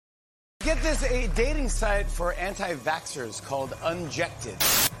Get this, a dating site for anti-vaxxers called Unjected.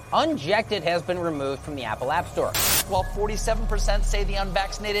 Unjected has been removed from the Apple App Store. While 47% say the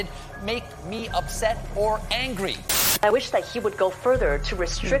unvaccinated make me upset or angry. I wish that he would go further to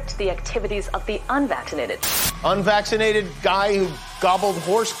restrict the activities of the unvaccinated. Unvaccinated guy who gobbled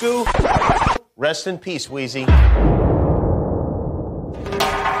horse goo? Rest in peace, Wheezy.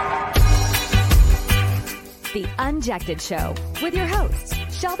 The Unjected Show with your hosts,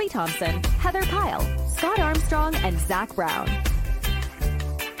 Shelby Thompson, Heather Kyle, Scott Armstrong, and Zach Brown.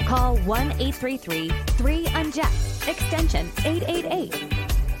 Call 1-833-3-UNJECT, extension 888.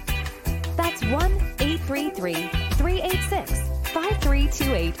 That's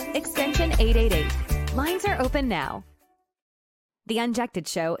 1-833-386-5328, extension 888. Lines are open now. The Unjected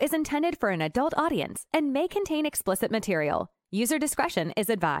Show is intended for an adult audience and may contain explicit material. User discretion is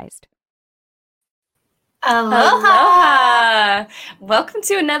advised. Aloha! Welcome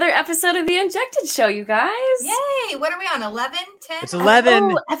to another episode of The Unjected Show, you guys. Yay! What are we on, 11, 10? It's 11.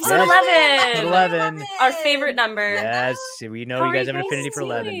 Oh, episode 11. 11. Our favorite number. Yes, we know you guys have an affinity for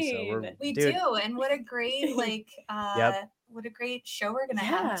 11. So we do, and what a great, what a great show we're going to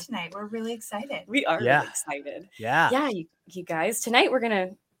have tonight. We're really excited. We are really excited. Yeah, you guys, tonight we're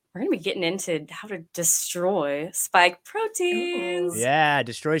gonna be getting into how to destroy spike proteins. Yeah,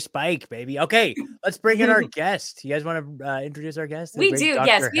 destroy spike, baby. Okay, let's bring in our guest. You guys want to introduce our guest? We do,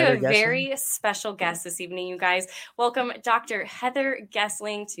 yes. We have a very special guest this evening, you guys. Welcome, Dr. Heather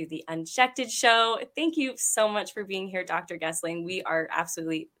Gessling, to the Unjected Show. Thank you so much for being here, Dr. Gessling. We are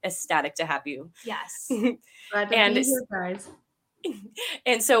absolutely ecstatic to have you. Yes. Glad to be here, guys.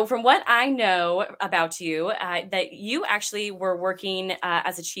 And so from what I know about you, that you actually were working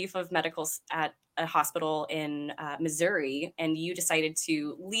as a chief of medical at a hospital in Missouri, and you decided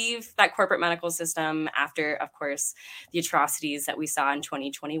to leave that corporate medical system after, of course, the atrocities that we saw in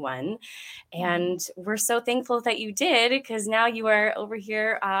 2021. And we're so thankful that you did, because now you are over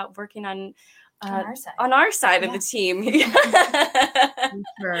here working on our side of the team.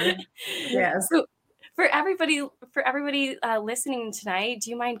 Sure. Yes. So, For everybody listening tonight, do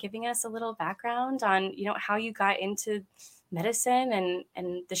you mind giving us a little background on, how you got into medicine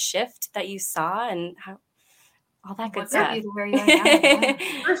and the shift that you saw and how all that good stuff? Where you are now.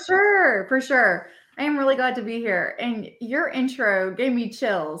 For sure. I am really glad to be here. And your intro gave me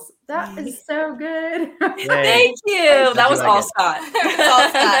chills. That is so good. Thank you. That was all Scott.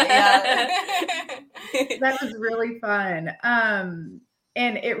 That was really fun.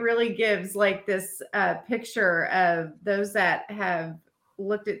 And it really gives like this picture of those that have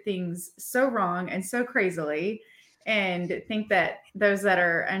looked at things so wrong and so crazily and think that those that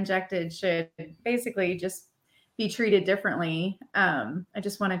are unjected should basically just be treated differently. I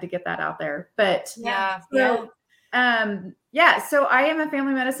just wanted to get that out there. But so I am a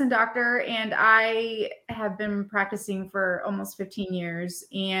family medicine doctor, and I have been practicing for almost 15 years.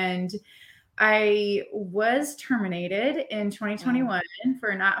 And I was terminated in 2021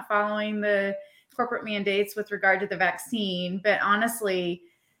 for not following the corporate mandates with regard to the vaccine. But honestly,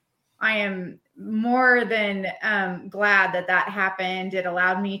 I am more than glad that happened. It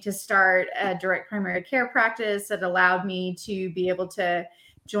allowed me to start a direct primary care practice. It allowed me to be able to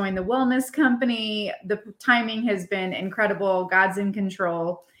join the wellness company. The timing has been incredible. God's in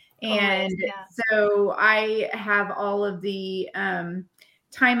control. And so I have all of the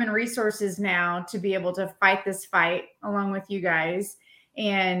time and resources now to be able to fight this fight along with you guys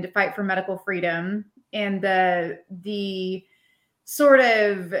and fight for medical freedom. And the sort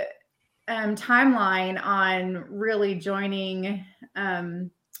of timeline on really joining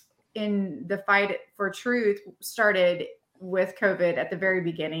in the fight for truth started with COVID at the very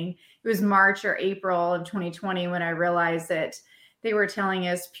beginning. It was March or April of 2020 when I realized that they were telling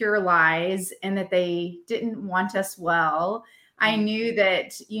us pure lies and that they didn't want us well. I knew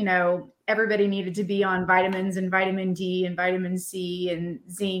that, everybody needed to be on vitamins and vitamin D and vitamin C and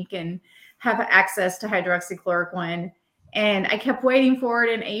zinc and have access to hydroxychloroquine. And I kept waiting for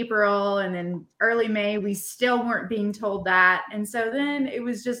it in April, and then early May, we still weren't being told that. And so then it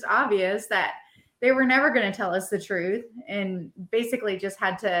was just obvious that they were never going to tell us the truth, and basically just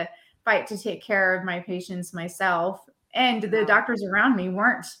had to fight to take care of my patients myself. And the doctors around me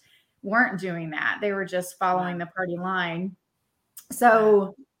weren't doing that. They were just following the party line.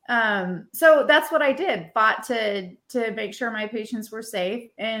 So that's what I did, fought to make sure my patients were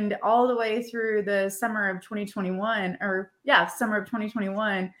safe. And all the way through the summer of 2021,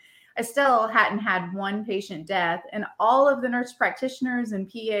 I still hadn't had one patient death. And all of the nurse practitioners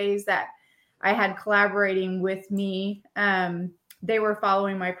and PAs that I had collaborating with me, they were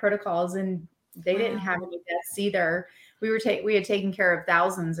following my protocols, and they didn't have any deaths either. we had taken care of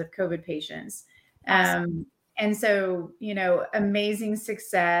thousands of COVID patients. Awesome. And so, amazing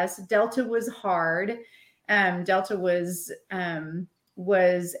success. Delta was hard. Delta was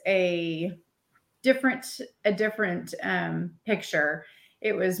a different picture.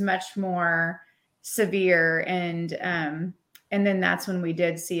 It was much more severe, and then that's when we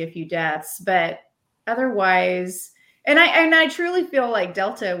did see a few deaths. But otherwise, and I truly feel like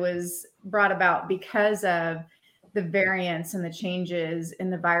Delta was brought about because of the variants and the changes in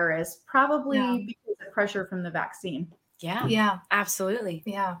the virus, probably because of pressure from the vaccine. Yeah, absolutely.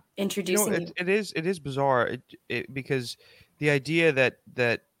 Yeah, introducing it is bizarre because the idea that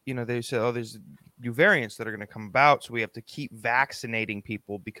they say, oh, there's new variants that are going to come about, so we have to keep vaccinating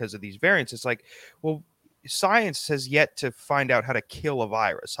people because of these variants. It's like, well, science has yet to find out how to kill a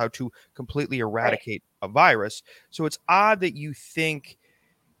virus, how to completely eradicate a virus. So it's odd that you think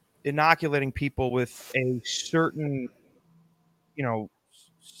inoculating people with a certain,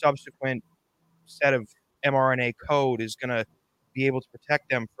 subsequent set of mRNA code is going to be able to protect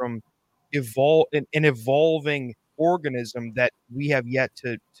them from an evolving organism that we have yet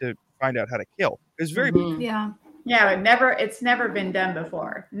to find out how to kill. It's very it's never been done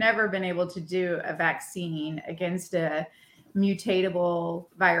before. Never been able to do a vaccine against a mutatable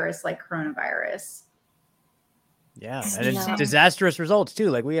virus like coronavirus. Yeah, and it's disastrous results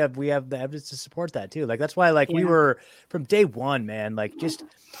too. Like we have the evidence to support that too. Like that's why we were from day one, man. Like just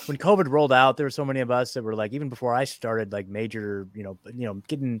when COVID rolled out, there were so many of us that were like, even before I started like major,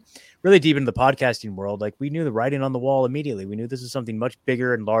 getting really deep into the podcasting world, like we knew the writing on the wall immediately. We knew this is something much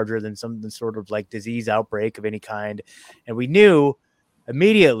bigger and larger than some sort of like disease outbreak of any kind, and we knew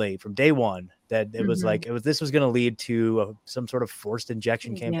immediately from day one that it was this was going to lead to some sort of forced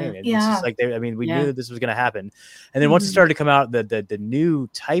injection campaign. We knew that this was going to happen. And then once it started to come out, the new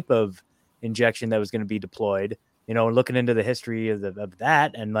type of injection that was going to be deployed, looking into the history of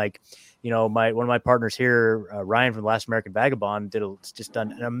that, and one of my partners here, Ryan from The Last American Vagabond,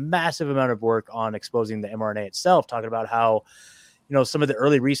 done a massive amount of work on exposing the mRNA itself, talking about how some of the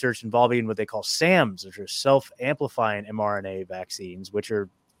early research involving what they call SAMs, which are self-amplifying mRNA vaccines, which are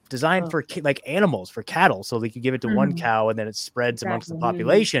designed for animals, for cattle, so they could give it to one cow and then it spreads amongst the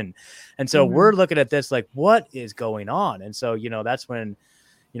population. And so we're looking at this like, what is going on? And so, that's when,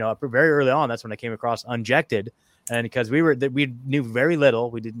 very early on, that's when I came across Unjected. And because we knew very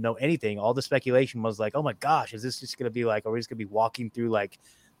little, we didn't know anything. All the speculation was like, oh my gosh, is this just going to be like, are we just going to be walking through like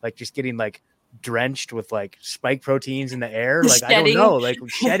just getting like drenched with like spike proteins in the air? Like, shedding. I don't know, like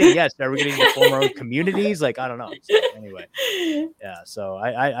shedding. Yes. Are we getting to form our own communities? Like, I don't know. So, anyway. Yeah. So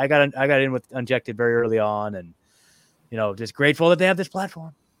I got in with Unjected very early on, and, just grateful that they have this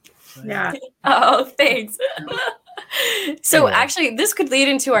platform. So, yeah. Oh, thanks. So actually, this could lead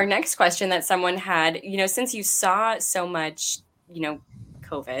into our next question that someone had, since you saw so much,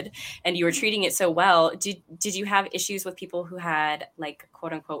 COVID and you were treating it so well, did you have issues with people who had like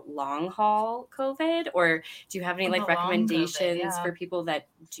quote unquote long haul COVID, or do you have any like recommendations for people that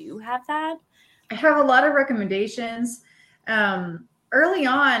do have that? I have a lot of recommendations. Early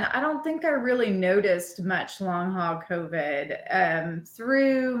on, I don't think I really noticed much long haul COVID.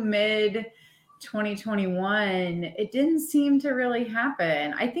 Through mid 2021, it didn't seem to really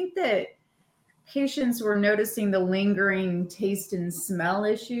happen. I think that patients were noticing the lingering taste and smell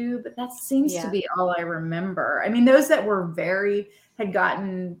issue, but that seems to be all I remember. I mean, those that had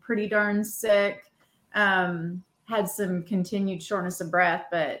gotten pretty darn sick, had some continued shortness of breath,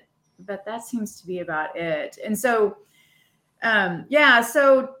 but that seems to be about it. And so,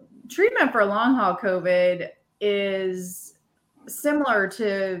 so treatment for long haul COVID is similar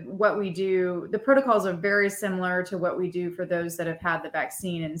to what we do. The protocols are very similar to what we do for those that have had the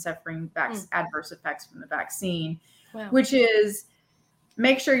vaccine and suffering adverse effects from the vaccine, which is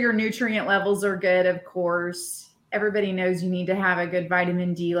make sure your nutrient levels are good. Of course, everybody knows you need to have a good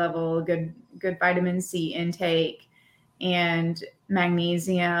vitamin D level, a good vitamin C intake, and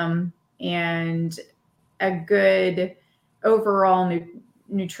magnesium, and a good overall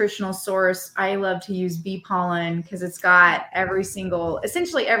nutritional source. I love to use bee pollen because it's got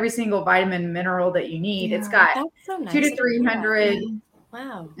essentially every single vitamin mineral that you need. It's got 200 to 300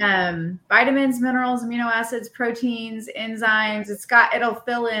 vitamins, minerals, amino acids, proteins, enzymes. It'll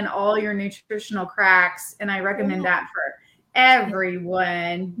fill in all your nutritional cracks, and I recommend that for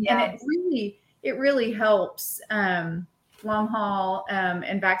everyone. And it really helps long haul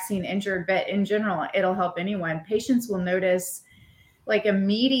and vaccine injured, but in general, it'll help anyone. Patients will notice like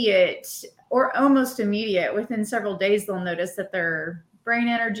immediate or almost immediate, within several days, they'll notice that their brain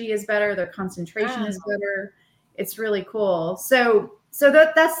energy is better, their concentration is better. It's really cool. So So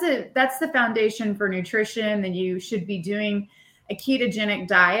that's the foundation for nutrition. Then you should be doing a ketogenic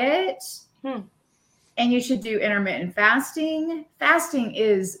diet. And you should do intermittent fasting. Fasting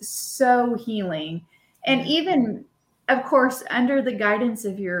is so healing. And even, of course, under the guidance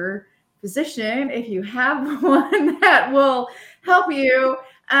of your physician, if you have one that will help you,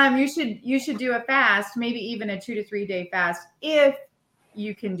 you should do a fast, maybe even a 2 to 3 day fast if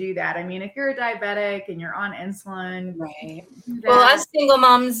you can do that. I mean, if you're a diabetic and you're on insulin, right? Well, us single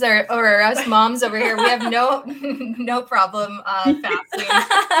moms or us moms over here, we have no problem fasting.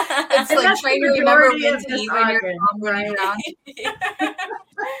 It's like trying to remember when to eat when your mom running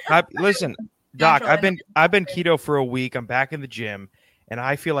around. Listen, Doc, I've been keto for a week. I'm back in the gym, and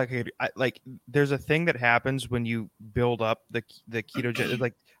I feel like there's a thing that happens when you build up the ketogenic.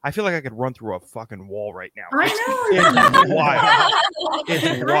 Like I feel like I could run through a fucking wall right now. I know. It's wild.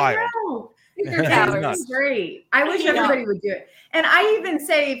 It's wild. It's great. I wish everybody would do it. And I even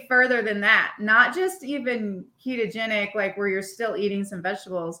say further than that, not just even ketogenic, like where you're still eating some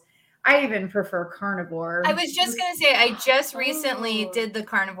vegetables. I even prefer carnivore. I was just going to say, I just recently did the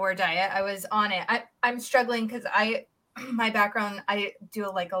carnivore diet. I was on it. I'm struggling because my background, I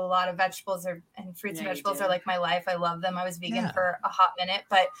do like a lot of vegetables and fruits and vegetables are like my life. I love them. I was vegan for a hot minute,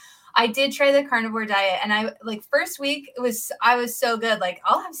 but I did try the carnivore diet, and I like first week I was so good. Like,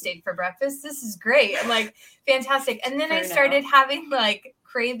 I'll have steak for breakfast. This is great. I'm like, fantastic. And then I started having like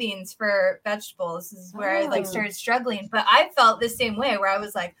cravings for vegetables. This is where I like started struggling, but I felt the same way where I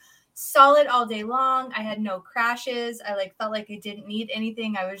was like solid all day long. I had no crashes. I like felt like I didn't need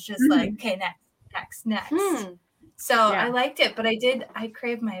anything. I was just like, okay, next. So I liked it, but I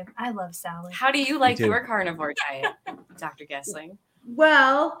love salad. How do you like your carnivore diet, Dr. Gessling?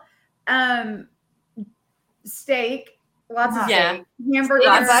 Well, steak, lots of steak, hamburger,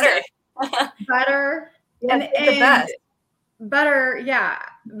 butter, and the best. Butter. Yeah.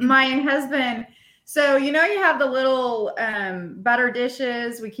 My husband. So, you have the little butter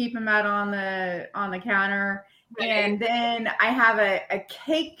dishes. We keep them out on the counter. Right. And then I have a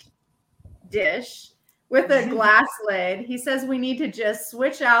cake dish with a glass lid. He says we need to just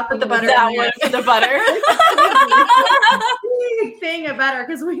switch out the butter. The butter. Big thing of butter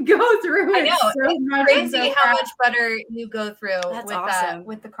because we go through it. I know. So much. Crazy how much butter you go through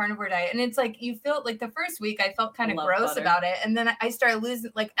with the carnivore diet. And it's like you feel like the first week I felt kind of gross about it. And then I started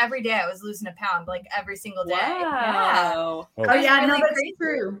losing, like every day I was losing a pound, like every single day. Wow. Yeah. Oh yeah, no, that's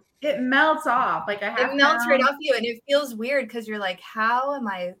true. It melts off. Like it melts right off you, and it feels weird because you're like, how am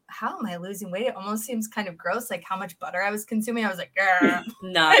I losing weight? It almost seems kind of gross, like how much butter I was consuming. I was like,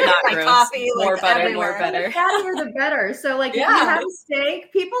 not my gross. Coffee, more like, butter, everywhere. more better. The fattier the better. So like if you have a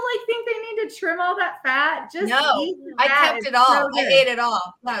steak, people like think they need to trim all that fat. Just eat I that. kept it all. I ate it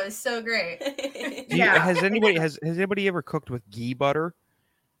all. That was so great. Has anybody ever cooked with ghee butter?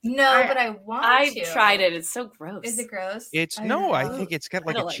 No, but I want to. I've tried it. It's so gross. Is it gross? I think it's got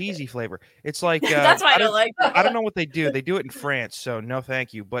like a cheesy flavor. It's like that's why I don't like it. I don't know what they do. They do it in France, so no,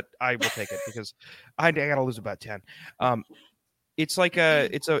 thank you. But I will take it because I gotta lose about 10. It's like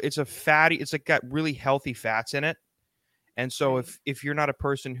it's a fatty. It's like got really healthy fats in it, and so if you're not a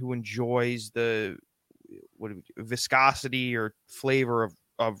person who enjoys the viscosity or flavor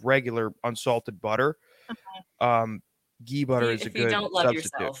of regular unsalted butter, ghee butter is a good substitute. If you don't love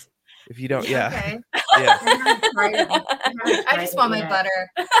yourself. If you don't, Okay. Yeah. I just want my butter.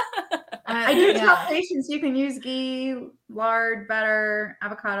 I do tell patients you can use ghee, lard, butter,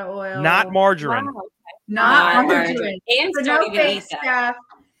 avocado oil. Not margarine. Wow. Not margarine. And so no fake stuff.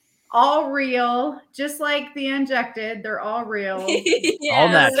 All real, just like the Unjected. They're all real. Yes. All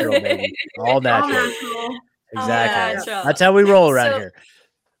natural, baby. All natural. Exactly. All That's how we roll around here.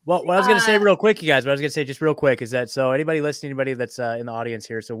 Well, what I was going to say real quick, you guys, what I was going to say just real quick is that, so anybody listening, anybody that's in the audience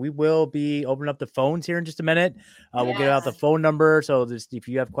here, so we will be opening up the phones here in just a minute. We'll get out the phone number. So just, if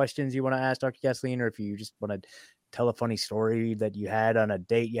you have questions you want to ask Dr. Gessling, or if you just want to tell a funny story that you had on a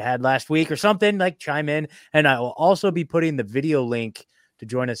date you had last week or something, like chime in. And I will also be putting the video link to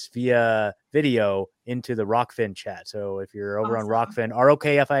join us via video into the Rockfin chat. So if you're over on Rockfin,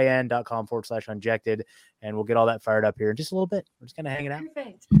 rokfin.com/unjected, and we'll get all that fired up here in just a little bit. We're just kind of hanging out.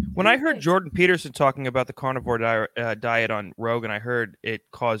 Perfect. When I heard Jordan Peterson talking about the carnivore diet on Rogan, I heard it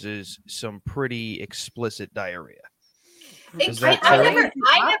causes some pretty explicit diarrhea. I never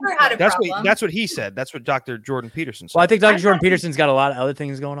had a problem. That's what he said. That's what Dr. Jordan Peterson said. Well, I think Dr. Jordan Peterson's got a lot of other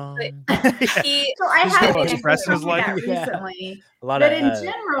things going on. So I have been his life recently. A lot but of in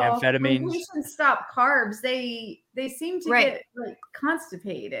general, amphetamines. when patients stop carbs, they seem to get like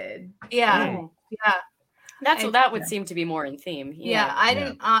constipated. Yeah. That would seem to be more in theme. I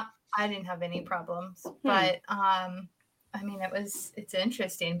didn't have any problems, but I mean, it's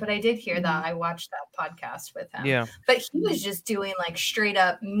interesting, but I did hear that. I watched that podcast with him. Yeah. But he was just doing like straight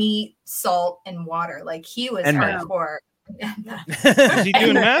up meat, salt, and water. Like he was hardcore. Is he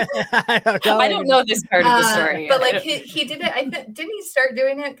doing that? I don't know this part of the story. But like he did it. Didn't he start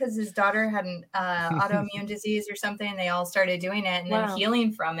doing it because his daughter had an autoimmune disease or something? They all started doing it and then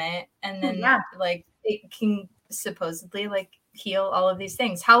healing from it. And then like it can supposedly like heal all of these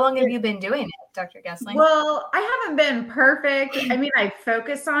things. How long have you been doing it, Dr. Gessling? Well, I haven't been perfect. I mean, I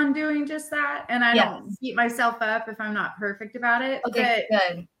focus on doing just that, and I don't beat myself up if I'm not perfect about it. Okay,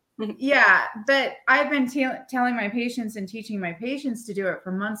 good. Yeah, but I've been telling my patients and teaching my patients to do it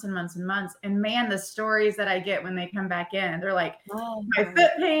for months and months and months. And man, the stories that I get when they come back in, they're like, my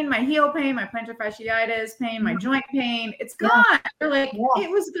foot pain, my heel pain, my plantar fasciitis pain, my joint pain, it's gone. They're like, it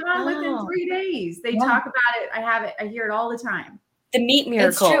was gone within 3 days. They talk about it. I hear it all the time. The meat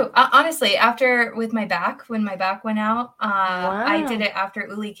miracle. It's true. Honestly, when my back went out, I did it after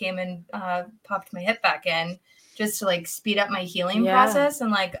Uli came and popped my hip back in, just to like speed up my healing process,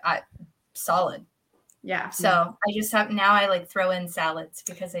 and like solid. Yeah. So I just have now I like throw in salads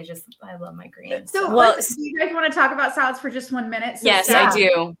because I love my greens. So do you guys want to talk about salads for just 1 minute? So yes, I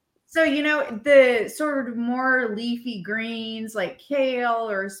do. So, the sort of more leafy greens like kale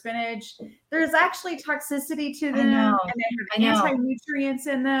or spinach, there's actually toxicity to them, and they have anti-nutrients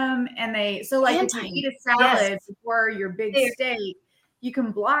in them. And if you eat a salad before your big steak, you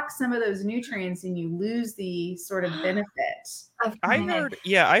can block some of those nutrients and you lose the sort of benefits. I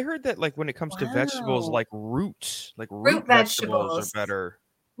heard that like when it comes to vegetables, like root vegetables are better.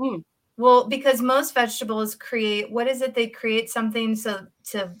 Well, because most vegetables create, what is it? They create something to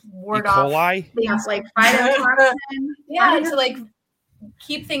ward off things like phytotoxin. To like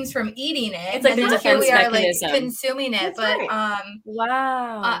keep things from eating it. It's like the defense here we are mechanism. like consuming it. That's like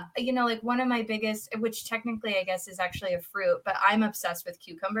one of my biggest, which technically I guess is actually a fruit, but I'm obsessed with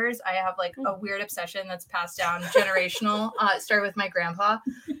cucumbers. I have like a weird obsession that's passed down generational. Started with my grandpa,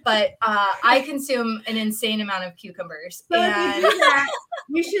 but I consume an insane amount of cucumbers. So if you do that,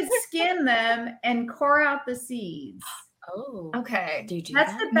 you should skin them and core out the seeds. Oh, okay. Do you do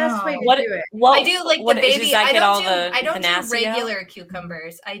That's that? the best way to do it. I do like the baby. I don't do nasty regular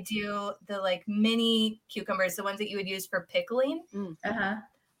cucumbers. I do the like mini cucumbers, the ones that you would use for pickling. And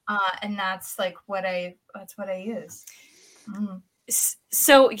that's like what I use.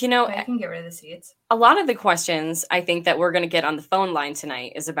 So, but I can get rid of the seeds. A lot of the questions I think that we're going to get on the phone line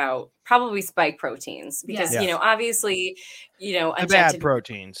tonight is about probably spike proteins because, obviously, the bad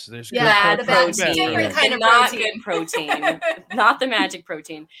proteins. There's bad protein, different kind of not protein. good protein, not the magic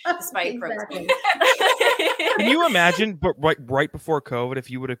protein, the spike protein. Can you imagine, but right before COVID, if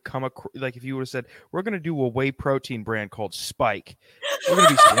you would have if you would have said, we're going to do a whey protein brand called Spike. We're going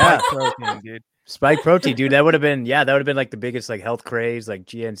to do Spike protein, dude. Spike protein, dude. That would have been like the biggest like health craze, like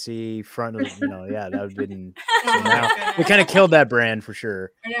GNC front of, that would have been. We kind of killed that brand for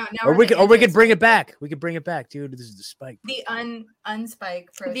sure. I know. Or we could bring it back. We could bring it back, dude. This is the Spike. The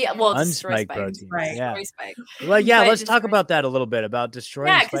unspike protein. Unspike protein. Right. Yeah. Spike. Well, yeah. Let's talk about that a little bit about destroying.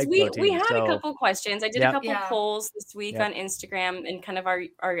 Yeah, because spike we had protein. a couple questions. I did a couple polls this week Yeah. on Instagram and kind of our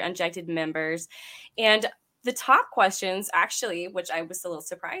Unjected members, and the top questions actually, which I was a little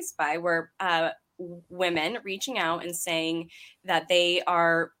surprised by, were women reaching out and saying that they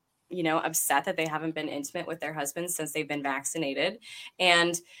are, upset that they haven't been intimate with their husbands since they've been vaccinated.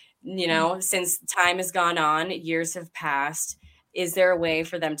 And, since time has gone on, years have passed, is there a way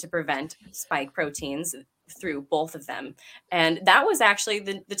for them to prevent spike proteins through both of them? And that was actually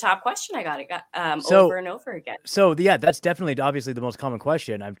the top question I got. It got over and over again. So yeah, that's definitely obviously the most common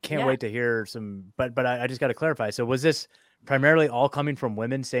question. I can't wait to hear some, but I just got to clarify. So was this primarily all coming from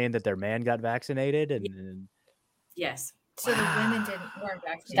women saying that their man got vaccinated? And yes. So the women weren't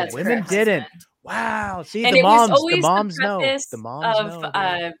vaccinated. That's women correct. didn't. Wow. See, And the it was moms know. The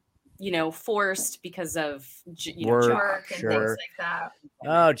moms know. Forced because of work and things like that.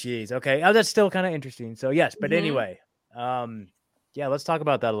 Oh, geez. Okay. Oh, that's still kind of interesting. So yes, but anyway, let's talk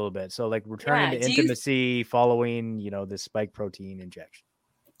about that a little bit. So like returning to intimacy following, the spike protein injection.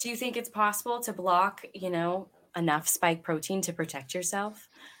 Do you think it's possible to block, enough spike protein to protect yourself?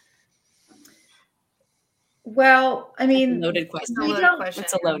 Well, I mean, loaded question.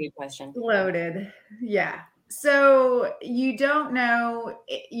 It's a loaded question. Loaded. Yeah. So you don't know,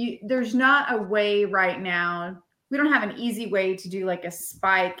 there's not a way right now. We don't have an easy way to do like a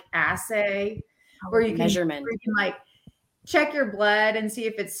spike assay where you can like check your blood and see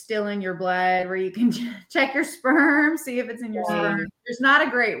if it's still in your blood, where you can check your sperm, see if it's in your sperm. There's not a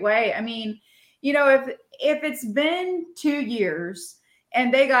great way. I mean, if it's been 2 years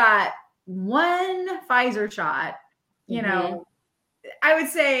and they got one Pfizer shot, you know, I would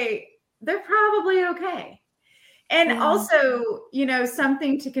say they're probably okay. And also, you know,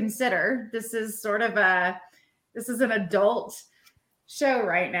 something to consider. This is an adult show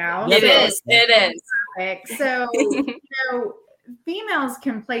right now. It is. It is. So, you know, females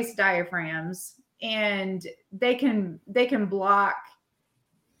can place diaphragms and they can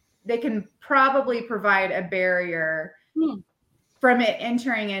probably provide a barrier from it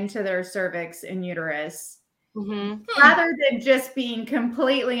entering into their cervix and uterus. Rather than just being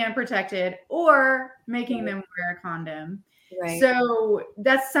completely unprotected or making them wear a condom. Right. So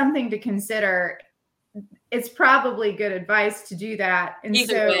that's something to consider. It's probably good advice to do that. And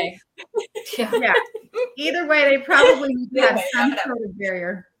either way. Either way, they probably need to have some sort of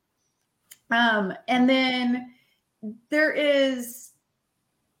barrier. And then there is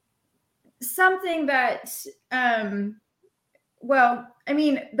something that I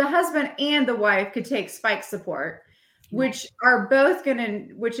mean, the husband and the wife could take spike support, which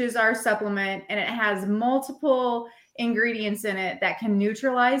is our supplement, and it has multiple ingredients in it that can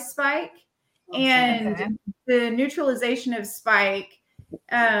neutralize spike. And the neutralization of spike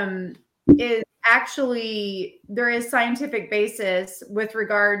is actually, there is scientific basis with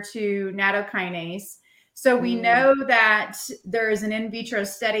regard to nattokinase. So we know that there is an in vitro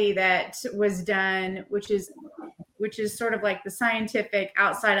study that was done, which is sort of like the scientific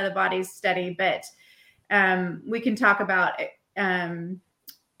outside of the body study, but we can talk about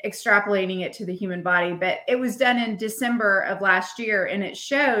extrapolating it to the human body. But it was done in December of last year, and it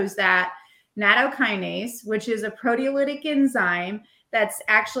shows that nattokinase, which is a proteolytic enzyme that's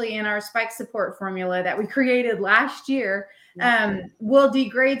actually in our spike support formula that we created last year, will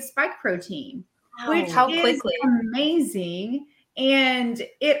degrade spike protein, which is amazing. And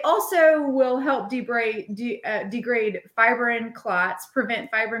it also will help degrade fibrin clots, prevent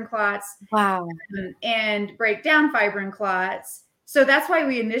fibrin clots, and break down fibrin clots. So that's why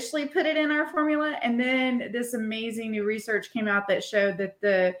we initially put it in our formula. And then this amazing new research came out that showed that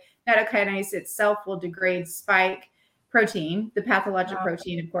the nattokinase itself will degrade spike protein, the pathologic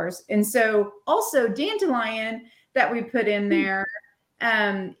protein, of course. And so also dandelion that we put in there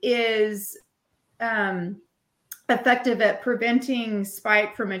is effective at preventing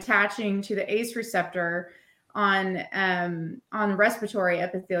spike from attaching to the ACE receptor on respiratory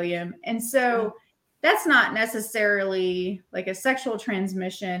epithelium. And so that's not necessarily like a sexual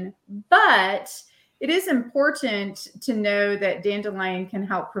transmission, but it is important to know that dandelion can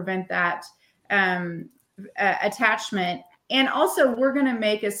help prevent that attachment. And also, we're going to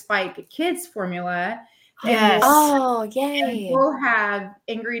make a Spike Kids formula. Yes. Oh, yay. And we'll have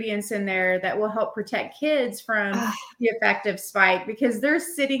ingredients in there that will help protect kids from the effect of spike, because they're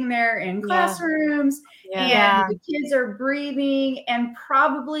sitting there in classrooms and the kids are breathing and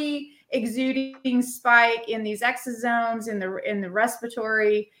probably exuding spike in these exosomes in the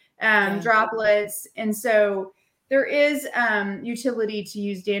respiratory droplets. And so there is utility to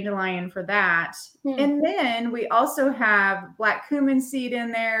use dandelion for that. And then we also have black cumin seed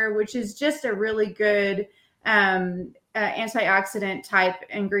in there, which is just a really good antioxidant type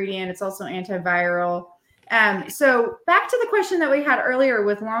ingredient. It's also antiviral. So back to the question that we had earlier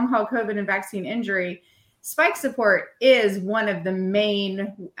with long haul COVID and vaccine injury, spike support is one of the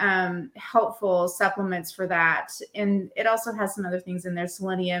main helpful supplements for that. And it also has some other things in there,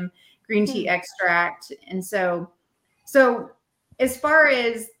 selenium, green tea extract. And so as far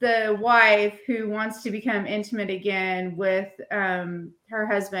as the wife who wants to become intimate again with her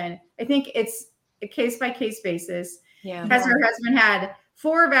husband, I think it's a case-by-case basis. Has her husband had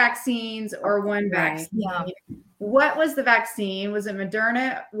 4 vaccines or 1 vaccine? What was the vaccine? Was it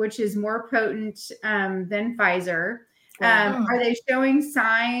Moderna, which is more potent than Pfizer? Are they showing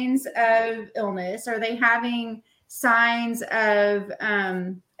signs of illness? Are they having signs of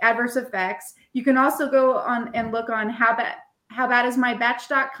adverse effects? You can also go on and look on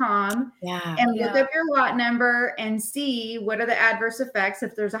howbadismybatch.com and look up your lot number and see what are the adverse effects.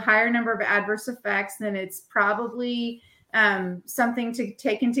 If there's a higher number of adverse effects, then it's probably something to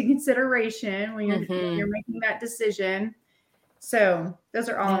take into consideration when you're making that decision. So those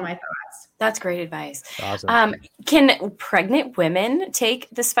are all of my thoughts. That's great advice. Awesome. Can pregnant women take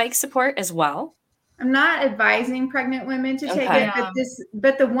the spike support as well? I'm not advising pregnant women to take it,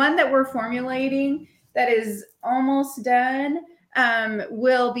 but the one that we're formulating that is almost done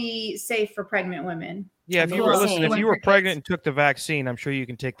will be safe for pregnant women. Yeah, if you were pregnant and took the vaccine, I'm sure you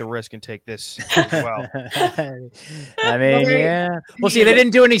can take the risk and take this as well. I mean, Well, see, they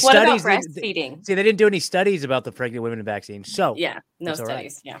didn't do any studies. What about breastfeeding? They didn't do any studies about the pregnant women vaccine. So no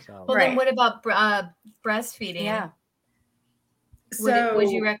studies. Right. So, well, then what about breastfeeding? So would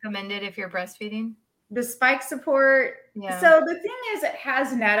you recommend it if you're breastfeeding? the spike support. Yeah. So the thing is, it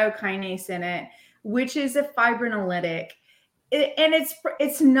has nattokinase in it, which is a fibrinolytic, and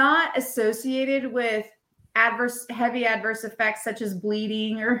it's not associated with heavy adverse effects such as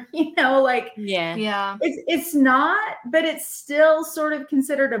bleeding or yeah. It's not, but it's still sort of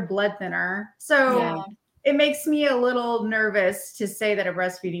considered a blood thinner. So it makes me a little nervous to say that a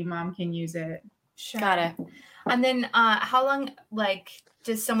breastfeeding mom can use it. Sure. Got it. And then how long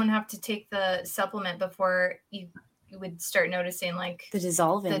does someone have to take the supplement before you would start noticing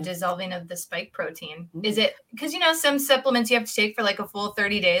the dissolving of the spike protein? Is it because some supplements you have to take for a full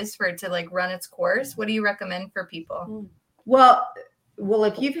 30 days for it to run its course? What do you recommend for people? Well,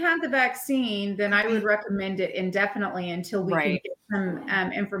 if you've had the vaccine, then I would recommend it indefinitely until we can get some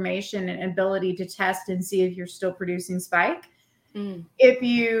information and ability to test and see if you're still producing spike. If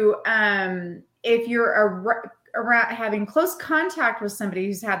you're around having close contact with somebody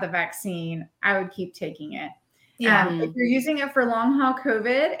who's had the vaccine, I would keep taking it. If you're using it for long haul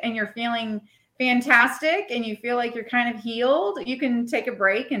COVID and you're feeling fantastic and you feel like you're kind of healed, you can take a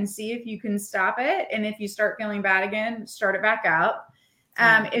break and see if you can stop it. And if you start feeling bad again, start it back up.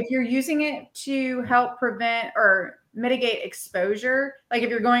 If you're using it to help prevent or mitigate exposure, like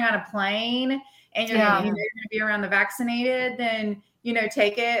if you're going on a plane and you're going to be around the vaccinated, then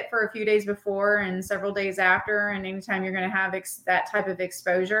take it for a few days before and several days after, and anytime you're going to have that type of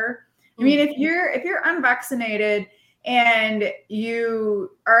exposure. I mean, if you're unvaccinated and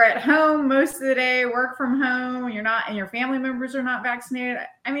you are at home most of the day, work from home, and your family members are not vaccinated,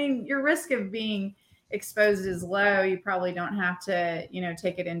 I mean, your risk of being exposed is low. You probably don't have to,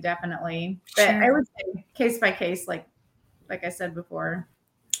 take it indefinitely. But I would say case by case, like I said before.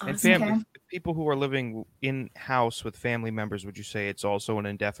 And people who are living in house with family members, would you say it's also an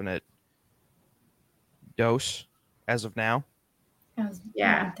indefinite dose as of now?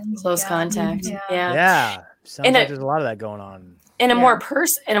 Yeah. Close contact. Yeah. Sounds like there's a lot of that going on. In a more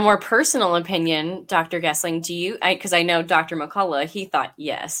personal opinion, Dr. Gessling, do you? Because I know Dr. McCullough, he thought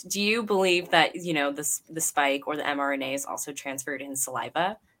yes. Do you believe that the spike or the mRNA is also transferred in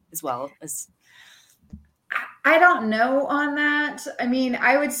saliva as well as? I don't know on that. I mean,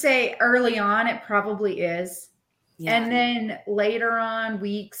 I would say early on it probably is, and then later on,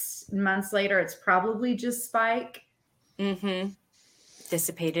 weeks, months later, it's probably just spike.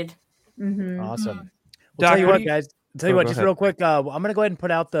 Dissipated. Awesome. Well, tell you what, guys. Just real quick. I'm gonna go ahead and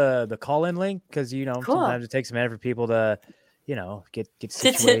put out the call-in link because sometimes it takes a minute for people to get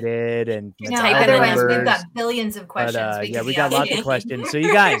situated and otherwise we've got billions of questions. But, we got lots of questions. So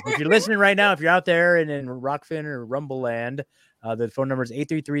you guys, if you're listening right now, if you're out there in Rockfin or Rumble land, the phone number is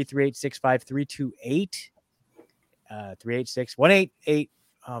 833-386-5328. 386-188.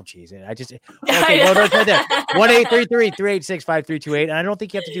 Oh, geez. I just, okay, no, it's right there. 1-833-386-5328. And I don't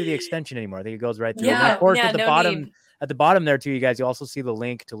think you have to do the extension anymore. I think it goes right through. And of course, at the bottom there too, you guys, you also see the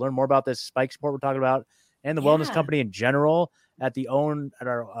link to learn more about this spike support we're talking about and the wellness company in general at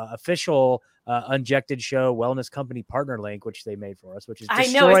our official Unjected show wellness company partner link, which they made for us, which is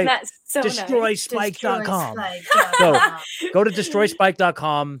destroyspike.com. So go to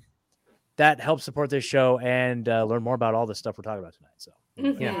destroyspike.com. That helps support this show and learn more about all the stuff we're talking about tonight. So,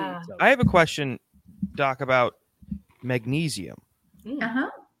 So I have a question, Doc, about magnesium.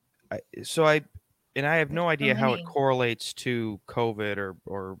 I have no idea how it correlates to COVID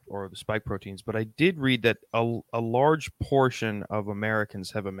or the spike proteins, but I did read that a large portion of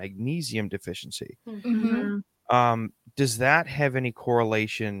Americans have a magnesium deficiency. Does that have any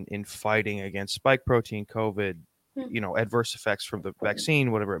correlation in fighting against spike protein, COVID, adverse effects from the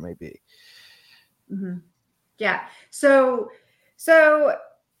vaccine, whatever it may be? Yeah. So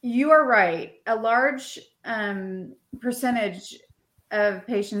you are right. A large percentage of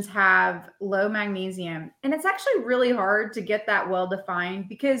patients have low magnesium, and it's actually really hard to get that well defined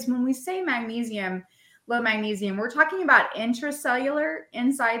because when we say magnesium, low magnesium, we're talking about intracellular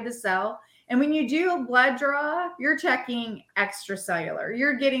inside the cell. And when you do a blood draw, you're checking extracellular.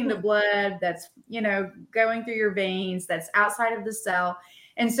 You're getting the blood that's, going through your veins, that's outside of the cell.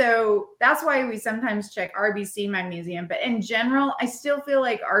 And so that's why we sometimes check RBC magnesium. But in general, I still feel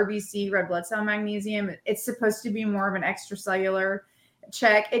like RBC, red blood cell magnesium, it's supposed to be more of an extracellular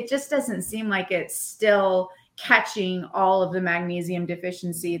check. It just doesn't seem like it's still catching all of the magnesium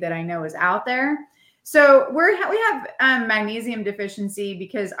deficiency that I know is out there. So we have magnesium deficiency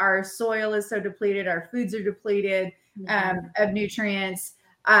because our soil is so depleted, our foods are depleted of nutrients.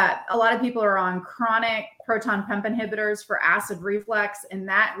 A lot of people are on chronic proton pump inhibitors for acid reflux, and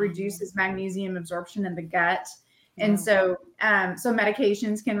that reduces magnesium absorption in the gut. And so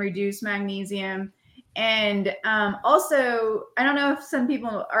medications can reduce magnesium. And also, I don't know if some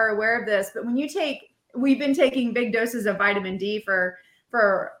people are aware of this, but when you take we've been taking big doses of vitamin D for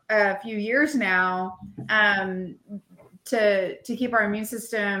a few years now, to keep our immune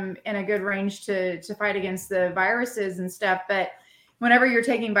system in a good range to fight against the viruses and stuff. But whenever you're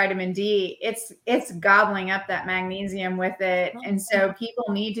taking vitamin D, it's gobbling up that magnesium with it. And so people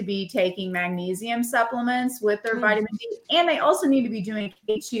need to be taking magnesium supplements with their vitamin D, and they also need to be doing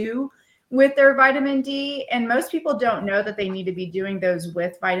K2 with their vitamin D. And most people don't know that they need to be doing those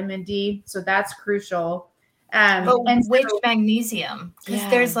with vitamin D. So that's crucial. But which magnesium? Because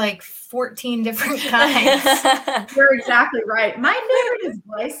there's like 14 different kinds. You're exactly right. My favorite is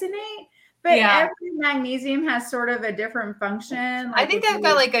glycinate, but every magnesium has sort of a different function. I think I've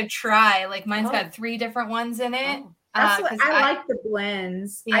got like a try. Like mine's got 3 different ones in it. That's what I like, the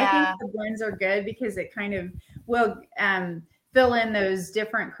blends. I think the blends are good because it kind of will fill in those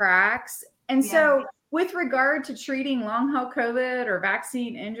different cracks. And so with regard to treating long haul COVID or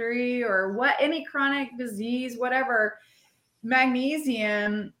vaccine injury or any chronic disease, whatever,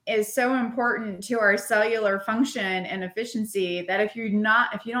 magnesium is so important to our cellular function and efficiency that if you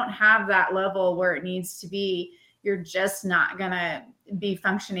don't have that level where it needs to be, you're just not going to be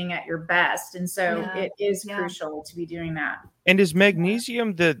functioning at your best. And so it is crucial to be doing that. And is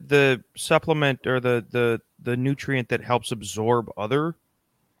magnesium the supplement or the nutrient that helps absorb other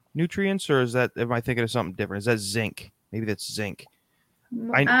nutrients, or am I thinking of something different? Is that zinc? Maybe that's zinc.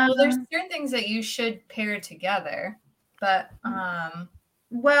 Well, there's certain things that you should pair together, but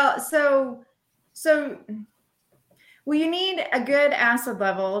you need a good acid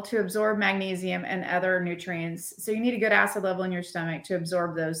level to absorb magnesium and other nutrients. So you need a good acid level in your stomach to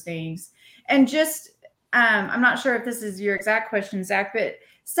absorb those things. And just, I'm not sure if this is your exact question, Zach, but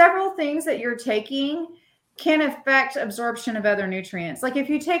several things that you're taking can affect absorption of other nutrients. Like if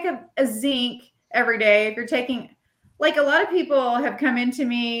you take a zinc every day, if you're taking, like a lot of people have come into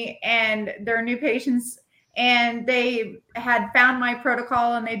me and they're new patients and they had found my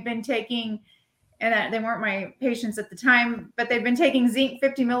protocol and they'd been taking, and they weren't my patients at the time, but they've been taking zinc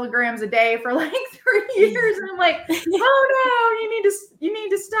 50 milligrams a day for like 3 years. And I'm like, oh no, you need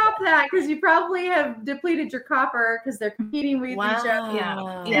to stop that because you probably have depleted your copper because they're competing with each other.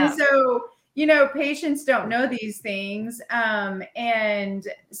 And so, patients don't know these things. And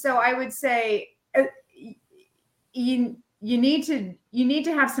so I would say you need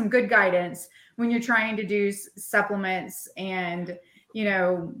to have some good guidance when you're trying to do supplements and,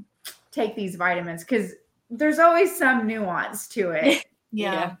 take these vitamins, because there's always some nuance to it.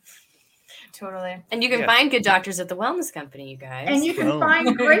 Yeah. Totally. And you can find good doctors at the Wellness Company, you guys. And you can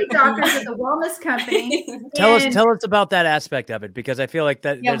find great doctors at the Wellness Company. Tell us about that aspect of it, because I feel like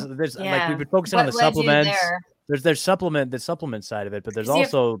that there's like we've been focusing on the supplements. There's the supplement side of it, but there's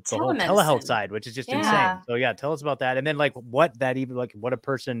also the whole telehealth side, which is just insane. So tell us about that. And then what a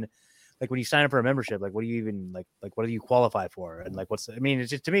person, like when you sign up for a membership, like what do you even what do you qualify for? And it's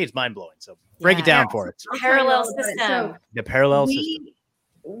just, to me, it's mind blowing. So break it down for us. Parallel system. So the parallel system.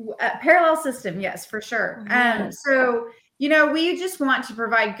 Parallel system, yes, for sure. So we just want to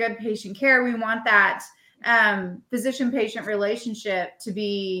provide good patient care. We want that physician-patient relationship to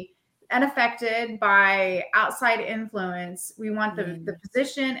be unaffected by outside influence. We want the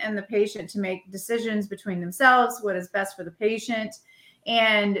physician and the patient to make decisions between themselves, what is best for the patient.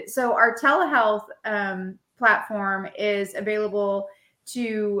 And so our telehealth platform is available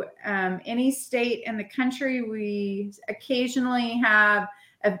to any state in the country. We occasionally have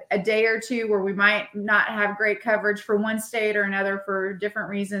a day or two where we might not have great coverage for one state or another for different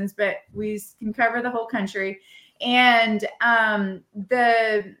reasons, but we can cover the whole country. And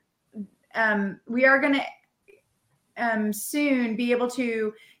we are going to soon be able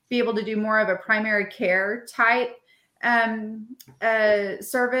to do more of a primary care type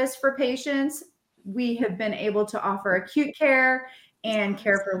service for patients. We have been able to offer acute care and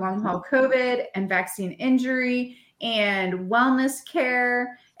care for long haul COVID and vaccine injury and wellness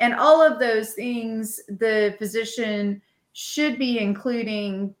care, and all of those things. The physician should be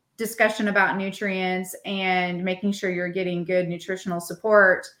including discussion about nutrients and making sure you're getting good nutritional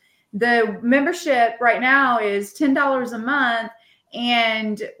support. The membership right now is $10 a month,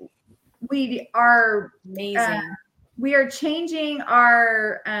 and we are amazing. We are changing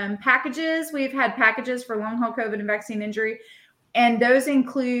our packages. We've had packages for long haul COVID and vaccine injury, and those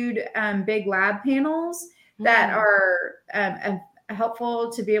include big lab panels that are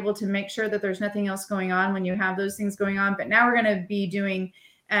helpful to be able to make sure that there's nothing else going on when you have those things going on. But now we're going to be doing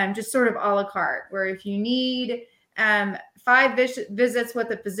just sort of a la carte, where if you need 5 visits with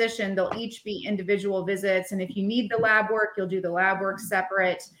a physician, they'll each be individual visits. And if you need the lab work, you'll do the lab work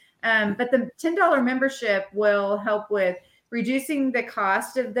separate. But the $10 membership will help with reducing the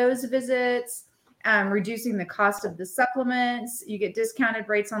cost of those visits reducing the cost of the supplements. You get discounted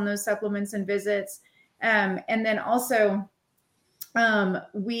rates on those supplements and visits. And then also,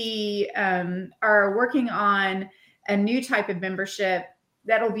 we are working on a new type of membership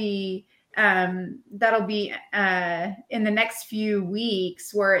that'll be in the next few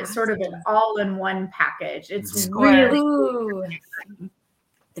weeks, where it's sort of an all-in-one package. It's really cool.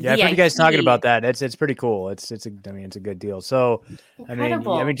 Yeah, I've heard you guys talking about that. It's pretty cool. It's a good deal. So,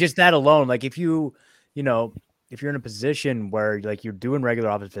 Incredible. I mean, just that alone, like if you're in a position where like you're doing regular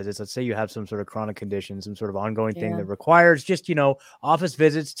office visits, let's say you have some sort of chronic condition, some sort of ongoing thing that requires just, office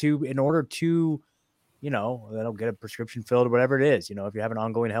visits in order to, they'll get a prescription filled or whatever it is. If you're having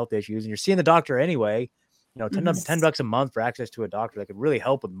ongoing health issues and you're seeing the doctor anyway, $10 a month for access to a doctor that could really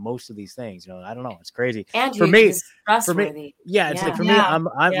help with most of these things. I don't know. It's crazy. And for me, trustworthy. It's like for me, I'm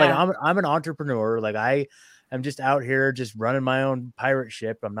an entrepreneur. Like I'm just out here just running my own pirate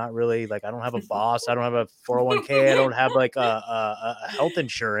ship. I'm not really like, I don't have a boss. I don't have a 401k. I don't have like a health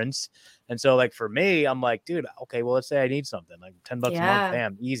insurance. And so like for me, I'm like, dude, okay, well, let's say I need something like $10 a month.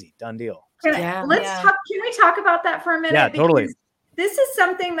 Bam, easy, done deal. Can we talk about that for a minute? Yeah, totally. This is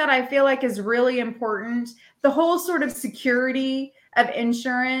something that I feel like is really important. The whole sort of security of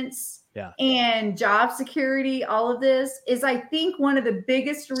insurance and job security, all of this is, I think, one of the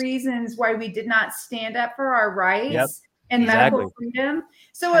biggest reasons why we did not stand up for our rights and medical freedom.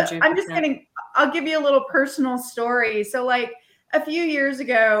 So 100%. I'll give you a little personal story. So like a few years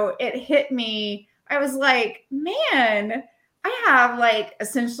ago, it hit me. I was like, man, I have like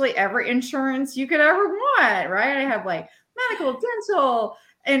essentially every insurance you could ever want, right? I have like medical, dental,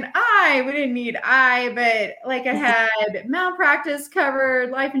 and we didn't need but like I had malpractice covered,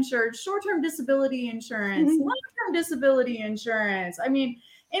 life insurance, short-term disability insurance, long-term disability insurance. I mean,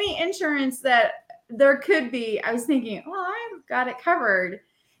 any insurance that there could be, I was thinking, well, I've got it covered.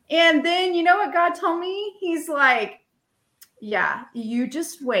 And then you know what God told me? He's like, yeah, you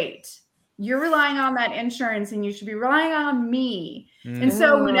just wait. You're relying on that insurance and you should be relying on me. And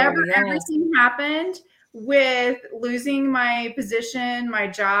so whenever everything happened with losing my position, my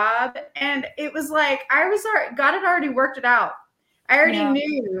job, and it was like, God had already worked it out. I already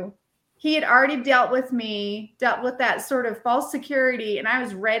knew he had already dealt with that sort of false security. And I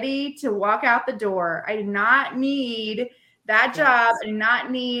was ready to walk out the door. I did not need that job. I did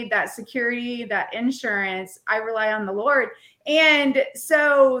not need that security, that insurance. I rely on the Lord. And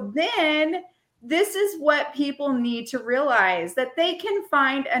so then this is what people need to realize, that they can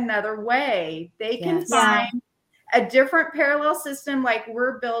find another way. They can find a different parallel system like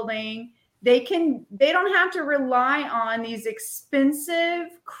we're building. They don't have to rely on these expensive,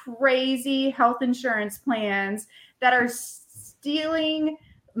 crazy health insurance plans that are stealing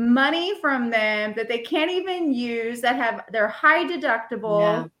money from them that they can't even use, they're high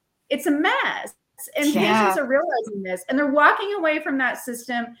deductible. It's a mess. And patients are realizing this, and they're walking away from that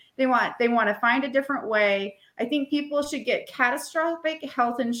system. They want to find a different way. I think people should get catastrophic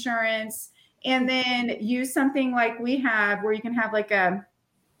health insurance and then use something like we have, where you can have like a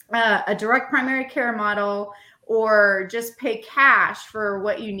direct primary care model, or just pay cash for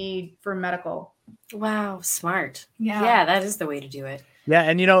what you need for medical. Wow, smart. Yeah, that is the way to do it. Yeah,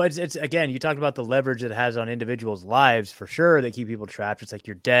 and it's again, you talked about the leverage it has on individuals' lives for sure that keep people trapped. It's like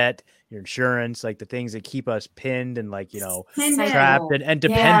your debt, your insurance, like the things that keep us pinned and like, trapped and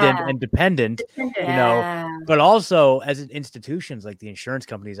dependent, but also as institutions like the insurance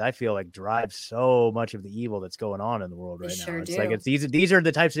companies, I feel like drive so much of the evil that's going on in the world right now. It's like these are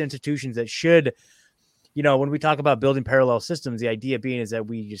the types of institutions that should, when we talk about building parallel systems, the idea being is that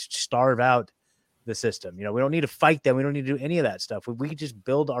we just starve out the system. We don't need to fight them. We don't need to do any of that stuff. We can just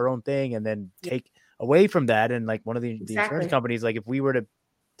build our own thing and then take away from that. And like one of the insurance companies, like if we were to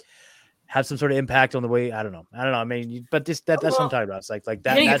have some sort of impact on the way, I don't know. I mean, but that's what I'm talking about. It's like that.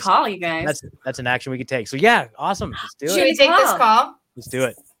 That's call you guys. That's an action we could take. So yeah, awesome. Let's do it. Should we take this call? Let's do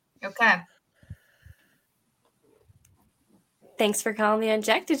it. Okay. Thanks for calling the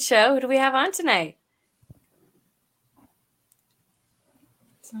Unjected Show. Who do we have on tonight?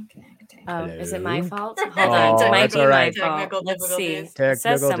 It's not connected. Oh, is it my fault? Hold on. It might be my fault. Let's see. It says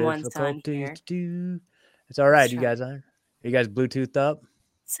someone's on here. It's all right. You guys are you guys Bluetoothed up? It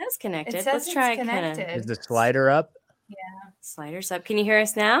says connected. Let's try connected. Is the slider up? Yeah. Slider's up. Can you hear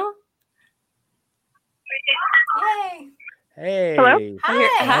us now? Yay. Hey. Hello?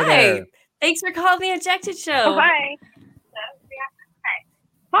 Hi. Thanks for calling the Unjected Show. Oh, hi.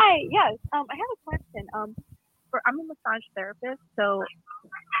 Hi. Yes. I have a question. I'm a massage therapist, so.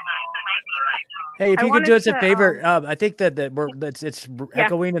 Hey, if you could do us a favor, I think that it's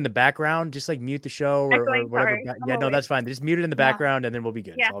echoing in the background. Just like mute the show or whatever. Sorry. Yeah, no, that's fine. Just mute it in the background, and then we'll be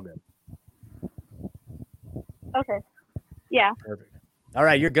good. Yeah. It's all good. Okay. Yeah. Perfect. All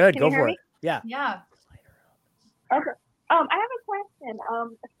right, you're good. Can Go you hear for me? it. Yeah. Yeah. Okay. I have a question.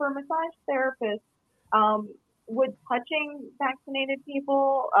 For massage therapists, would touching vaccinated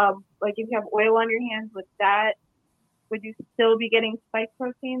people, like if you have oil on your hands, would you still be getting spike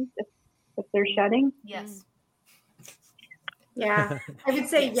proteins if they're shedding? Yes. Yeah, I would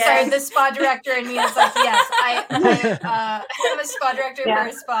say yes. Sorry, the spa director in me is like, yes. I'm a spa director for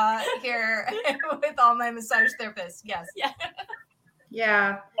a spa here with all my massage therapists. Yes.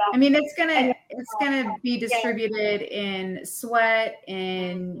 Yeah. I mean, it's gonna be distributed in sweat,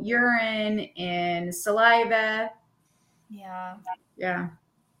 in urine, in saliva. Yeah. Yeah.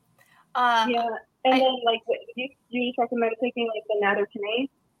 And then like, do you just recommend taking like the nattokinase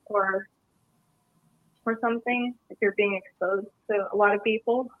or something if you're being exposed to a lot of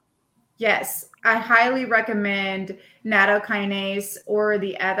people? Yes, I highly recommend nattokinase or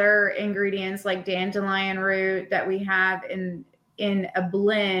the other ingredients like dandelion root that we have in a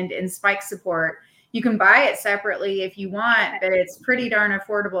blend in spike support. You can buy it separately if you want, but it's pretty darn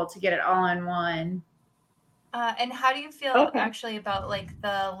affordable to get it all in one. And how do you feel actually about like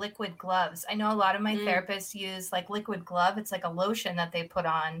the liquid gloves? I know a lot of my therapists use like liquid glove. It's like a lotion that they put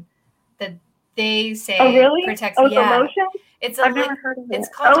on that they say protects. Oh, it's a lotion? I've never heard of it. It's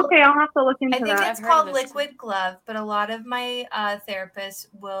called. Okay, I'll have to look into I think that. it's called liquid glove, but a lot of my therapists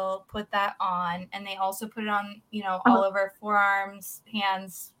will put that on, and they also put it on, all over forearms,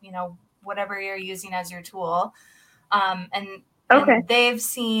 hands, whatever you're using as your tool. And they've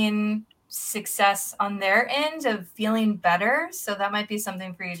seen success on their end of feeling better. So that might be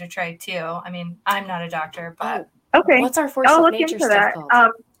something for you to try too. I mean, I'm not a doctor, but what's our force of nature stuff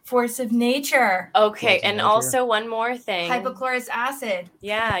called? Force of nature. Okay, and also one more thing. Hypochlorous acid.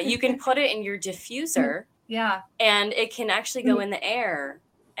 Yeah, you can put it in your diffuser. Yeah. And it can actually go in the air.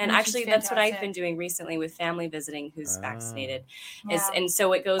 And Which is actually, that's what I've fantastic. been doing recently with family visiting who's vaccinated. Yeah. And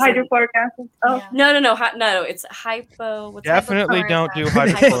so it goes Hydrochloric acid. Oh. No, it's hypo. What's Definitely don't do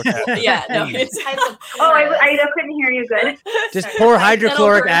hydrochloric acid. Yeah, no, it's Oh, I couldn't hear you good. Just pour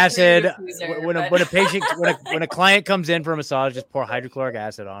hydrochloric burn acid through your diffuser, when a patient when a client comes in for a massage. Just pour hydrochloric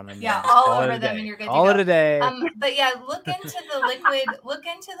acid on them. Yeah, Just all call it over a them, day. and you're good Call to it go. a day. But yeah, look into the liquid. Look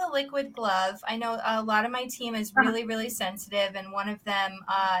into the liquid glove. I know a lot of my team is really, really sensitive, and one of them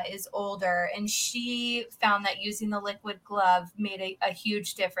is older, and she found that using the liquid glove made a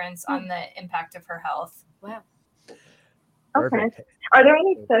huge difference on the impact of her health. Wow. Okay. Are there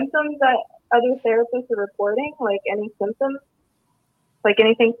any symptoms that other therapists are reporting? Like any symptoms? Like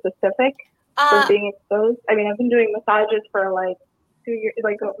anything specific from being exposed? I mean, I've been doing massages for like 2 years,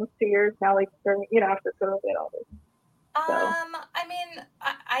 like almost 2 years now, like during, after COVID, all this. I mean,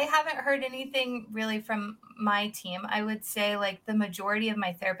 I haven't heard anything really from my team. I would say like the majority of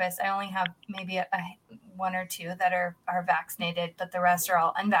my therapists, I only have maybe one or two that are vaccinated, but the rest are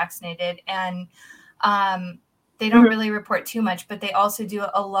all unvaccinated. And they don't really report too much, but they also do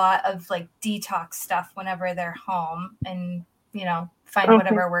a lot of like detox stuff whenever they're home and, find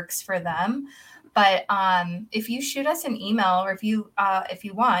whatever works for them. But if you shoot us an email, or if you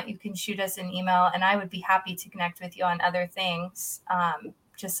want, you can shoot us an email, and I would be happy to connect with you on other things.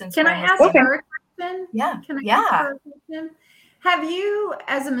 Just since Can I ask her a question? Yeah. Can I ask her a question? Have you,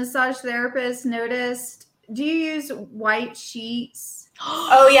 as a massage therapist, noticed? Do you use white sheets?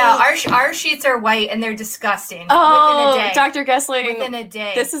 Oh yeah, our sheets are white and they're disgusting. Oh, within a day. Dr. Gessling. Within a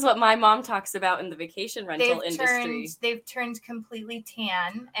day. This is what my mom talks about in the vacation rental industry. They've turned completely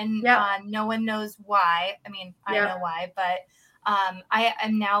tan, and no one knows why. I mean, I know why, but I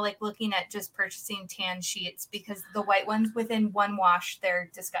am now like looking at just purchasing tan sheets because the white ones within one wash,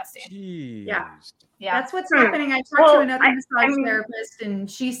 they're disgusting. Jeez. Yeah, that's what's happening. I talked to another massage therapist, and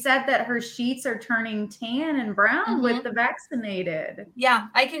she said that her sheets are turning tan and brown with the vaccinated. Yeah,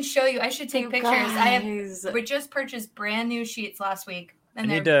 I can show you. I should take pictures. We just purchased brand new sheets last week. I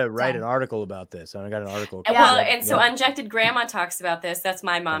need to write an article about this. I got an article. Well, and so Unjected Grandma talks about this. That's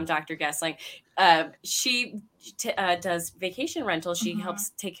my mom, Dr. Gessling. She does vacation rentals. She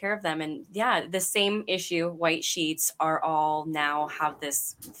helps take care of them. And yeah, the same issue. White sheets are all now have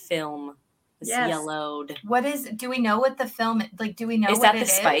this film. Yellowed. Do we know what the film, like, do we know is what that the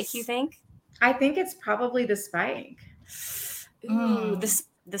spike, you think? I think it's probably the spike. Ooh,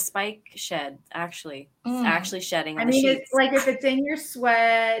 the spike shed, actually. It's actually shedding on the sheets. It's like if it's in your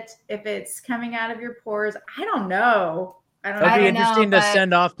sweat, if it's coming out of your pores, I don't know. It'd be interesting to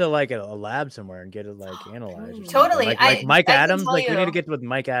send off to like a lab somewhere and get it like analyzed. Totally. Like Mike Adams. Like we need to get with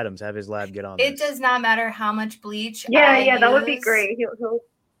Mike Adams, have his lab get on it. Does not matter how much bleach. Yeah, that would be great.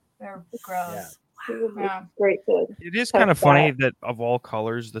 They're gross. Yeah. Great to It is test kind of funny that. that of all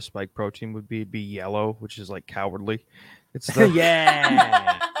colors, the spike protein would be yellow, which is like cowardly. It's the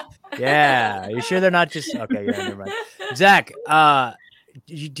yeah. You sure they're not just okay? Yeah, never mind. Zach,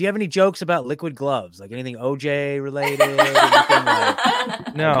 do you have any jokes about liquid gloves? Like anything OJ related? Anything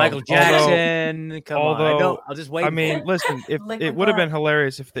like no Michael Jackson? Come on, I know. I'll just wait. I mean, listen, if Liquid it would have been glove.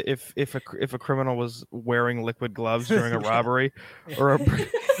 hilarious if a criminal was wearing liquid gloves during a robbery or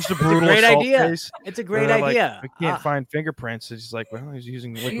just a brutal great assault idea. case. It's a great They're like, idea. we can't find fingerprints. It's like, well, he's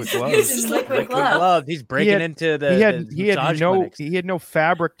using liquid He's gloves. using liquid glove. gloves. He's breaking into the he had massage no clinics. he had no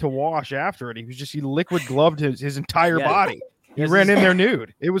fabric to wash after it. He liquid gloved his entire Yeah. body. He Yes, ran this- in there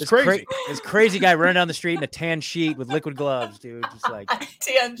nude. It was crazy. This crazy guy running down the street in a tan sheet with liquid gloves, dude. Just like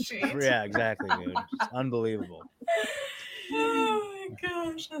Tan sheet. yeah, exactly, dude. It's unbelievable. Oh my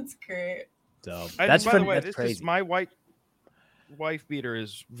gosh, that's great. So And that's by the way, that's this crazy. is my white wife beater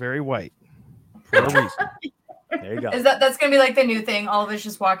is very white for a reason. There you go. Is that's gonna be like the new thing? All of us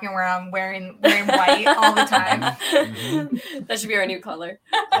just walking around wearing white all the time. Mm-hmm. That should be our new color.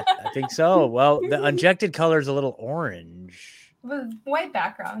 I think so. Well, the unjected color is a little orange. With white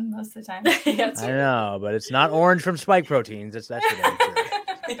background most of the time. Yeah, I know, but it's not orange from spike proteins. That's for damn sure.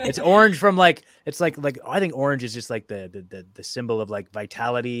 It's orange from like I think orange is just like the symbol of like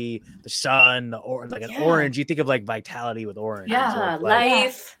vitality, the sun, like an orange. You think of like vitality with orange. Yeah, So it's like-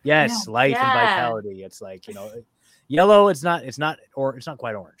 life. Yes, life and Yeah. vitality. It's like, yellow. It's not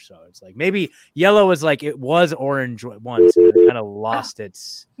quite orange. So it's like maybe yellow is like it was orange once and it kind of lost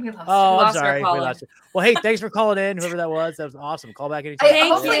its. We lost Oh, it. I'm lost our sorry. We caller. lost it. Well, hey, thanks for calling in. Whoever that was awesome. Call back anytime.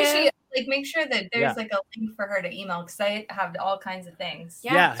 Hopefully you. she make sure that there's Yeah. like a link for her to email because I have all kinds of things.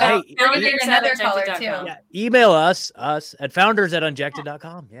 Yeah. So Hey, now we get another caller too. Unjected.com. Yeah, email us at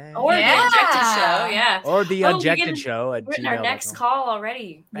founders@unjected.com. Yeah. Or Yeah. the Unjected Show, yeah. Or the Oh, we Unjected get Show at We're in our next gmail.com. call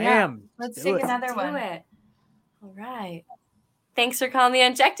already. Bam. Let's Do take it. another Do one. it. All right. Thanks for calling the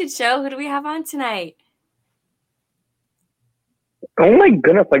Unjected Show. Who do we have on tonight? Oh my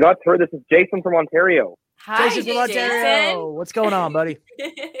goodness, I got through. This is Jason from Ontario. Hi, Jason from Ontario. What's going on, buddy?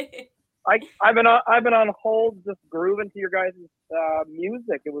 I've been on hold, just grooving to your guys'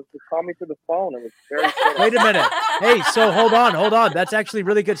 music. It was just call me through the phone. It was very good. Wait a minute. Hey, so hold on. That's actually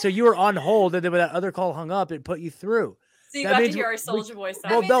really good. So you were on hold, and then when that other call hung up, it put you through. So you That got to means hear we- our soldier voice.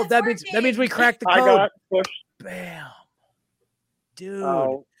 Well, no, that means we cracked the I code. got pushed. Bam, dude.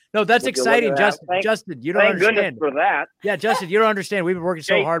 Oh, No, that's would you look exciting, at that? Justin. Justin, you don't thank understand. goodness for that. Yeah, Justin, you don't understand. We've been working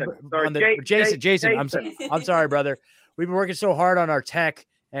so hard Jason. Sorry, on the Jason. Jason. I'm sorry, brother. We've been working so hard on our tech,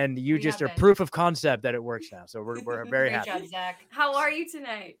 and you We just have are been. proof of concept that it works now. So we're very Great happy. job, Zach. How are you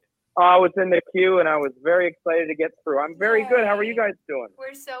tonight? I was in the queue and I was very excited to get through. I'm very good. How are you guys doing?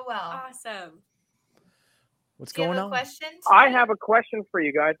 We're so well. Awesome. What's Do you going have a on? question? I have a question for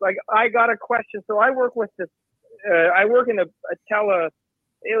you guys. Like, I got a question. So I work with this. I work in a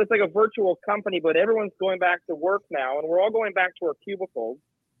it was like a virtual company, but everyone's going back to work now, and we're all going back to our cubicles.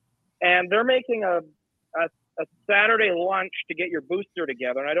 And they're making a Saturday lunch to get your booster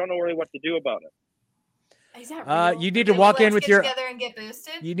together, and I don't know really what to do about it. Is that real? You need to walk in with your. together and get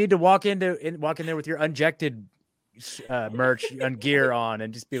boosted. You need to walk in there with your Unjected merch and gear on,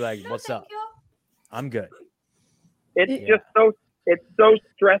 and just be like, "What's up? I'm good." It's just so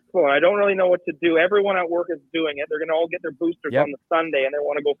stressful. I don't really know what to do. Everyone at work is doing it. They're going to all get their boosters Yep. on the Sunday, and they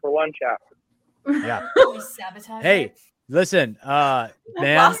want to go for lunch after. Yeah. We sabotage Hey, it. listen, man.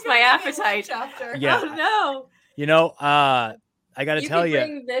 Lost my appetite. Chapter. Yeah. Oh no. I got to You tell could you.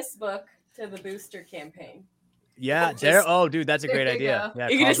 bring this book to the booster campaign. Yeah, Just- there. Oh, dude, that's a great There you idea. go. Yeah,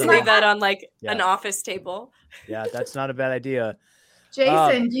 You can call just it leave out. that on like Yeah. an office table. Yeah, that's not a bad idea.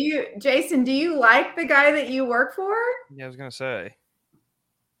 Jason, do you like the guy that you work for? Yeah, I was gonna say.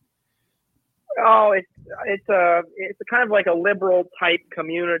 Oh, it's a kind of like a liberal type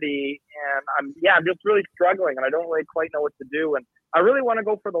community, and I'm just really struggling, and I don't really quite know what to do. And I really want to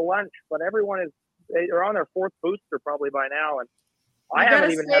go for the lunch, but they're on their fourth booster probably by now, and I gotta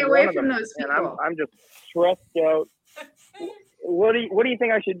haven't even stay had away one of from them, those and people. I'm just stressed out. What do you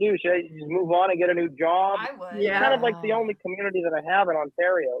think I should do? Should I just move on and get a new job? I would. It's kind of like the only community that I have in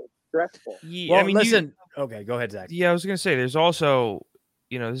Ontario. It's stressful. Yeah, Well, I mean, listen. Okay, go ahead, Zach. Yeah, I was gonna say there's also,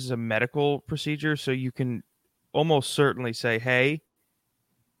 this is a medical procedure, so you can almost certainly say, hey,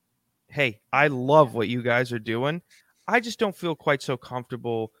 I love what you guys are doing. I just don't feel quite so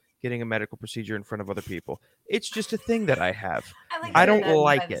comfortable getting a medical procedure in front of other people. It's just a thing that I have. I don't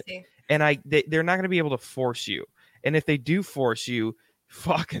like it, and they're not going to be able to force you. And if they do force you,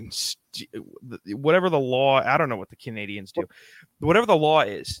 whatever the law, I don't know what the Canadians do. Whatever the law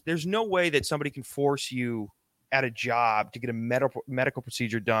is, there's no way that somebody can force you at a job to get a medical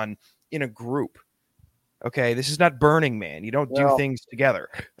procedure done in a group. Okay, this is not Burning Man. You don't do No. things together.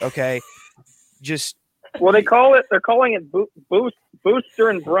 Okay, just Well, they're calling it booster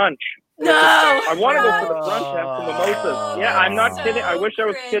and brunch. No, I want to go for the brunch and have some mimosas. Yeah, I'm not kidding. I wish I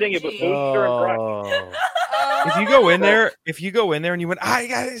was kidding you, but booster and brunch. If you go in there, and you went, I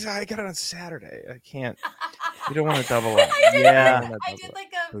got it on Saturday. I can't. You don't want to double up. Yeah. I did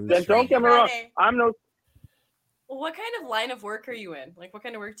like a. Then don't get me wrong. I'm no. What kind of line of work are you in? Like, what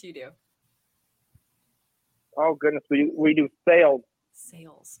kind of work do you do? Oh goodness, we do sales.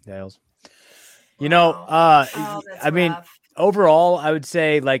 Sales. You know, Oh, that's I mean, rough. overall, I would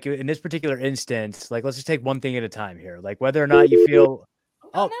say, like, in this particular instance, like, let's just take one thing at a time here. Like, whether or not you feel,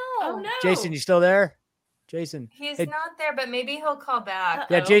 Oh no, Jason, you still there? Jason, he's hey, not there, but maybe he'll call back.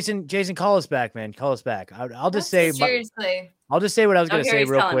 yeah, Jason, call us back, man. Call us back. I'll just say, seriously. I'll just say what I was going to here say he's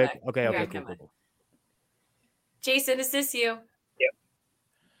real calling quick. back. Okay, Here, cool, come on. cool. Jason, is this you?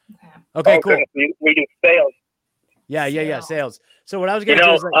 Okay, Oh, cool. goodness, we do sales. Yeah, sales. So what I was You going to do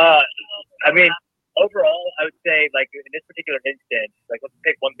know, is, like, I mean, overall, I would say, like, in this particular instance, like, let's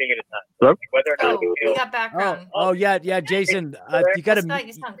pick one thing at a time. Hello? Like, whether or not you We feel. got background. yeah, Jason, you got Scott, to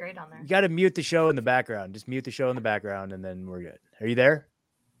you sound great on there. you got to mute the show in the background. Just mute the show in the background, and then we're good. Are you there?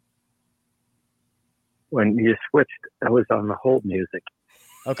 When you switched, I was on the hold music.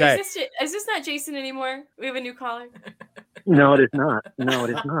 Okay. Is this not Jason anymore? We have a new caller. No, it is not. No, it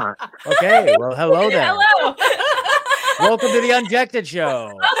is not. Okay. Well, hello there. Hello. Welcome to the Unjected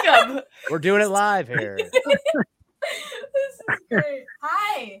Show. Welcome. We're doing it live here. This is great.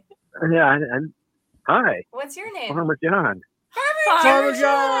 Hi. Yeah, and hi, What's your name? Farmer John. Farmer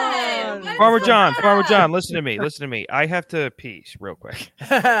John. Farmer John, listen to me. I have to pee real quick.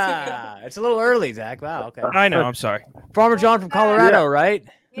 It's a little early, Zach. Wow. Okay. I know. I'm sorry. Farmer John from Colorado, right?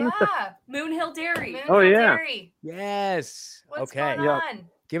 Yeah. Moonhill Dairy. Moonhill Oh, yeah. Dairy. Yes. What's okay. going on?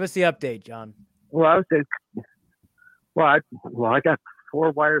 Give us the update, John. Well, I got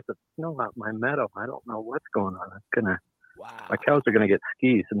 4 wires of snow out my meadow. I don't know what's going on. My cows are gonna get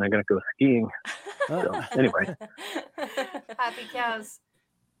skis, and they're gonna go skiing. So, anyway. Happy cows.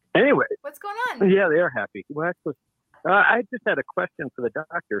 Anyway. What's going on? Yeah, they are happy. Well, actually, I just had a question for the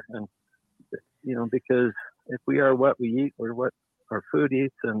doctor, and because if we are what we eat, we're what our food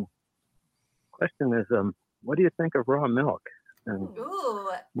eats. And question is, what do you think of raw milk? And Ooh.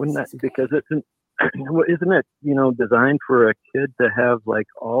 wouldn't that, because isn't it designed for a kid to have like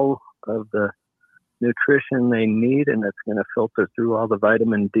all of the nutrition they need, and it's going to filter through all the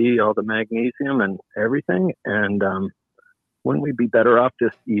vitamin D, all the magnesium, and everything? And wouldn't we be better off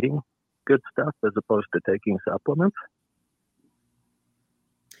just eating good stuff as opposed to taking supplements?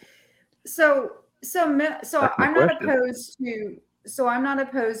 So I'm not question. opposed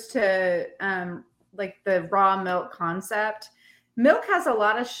to like the raw milk concept. Milk has a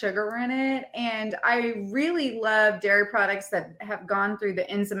lot of sugar in it, and I really love dairy products that have gone through the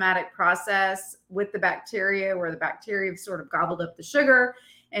enzymatic process with the bacteria, where the bacteria have sort of gobbled up the sugar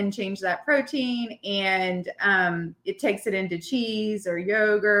and changed that protein, and it takes it into cheese or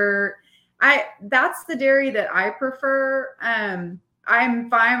yogurt. That's the dairy that I prefer. I'm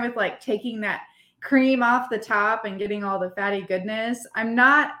fine with like taking that cream off the top and getting all the fatty goodness.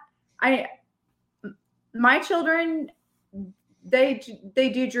 My children, they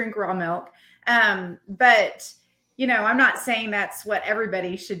do drink raw milk. But I'm not saying that's what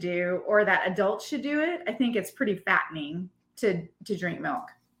everybody should do or that adults should do it. I think it's pretty fattening to drink milk.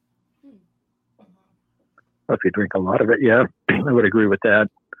 Well, if you drink a lot of it, yeah, I would agree with that.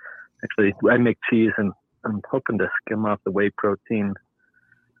 Actually, I make cheese, and I'm hoping to skim off the whey protein,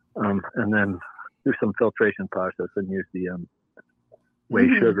 and then do some filtration process and use the whey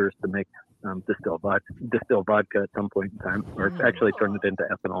sugars to make distill vodka at some point in time, or actually turn it into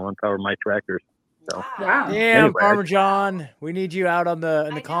ethanol and power my tractors. So, wow. Damn, anyway, Farmer John, we need you out in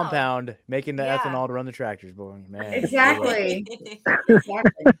the compound making the ethanol to run the tractors, boy. Man, Exactly.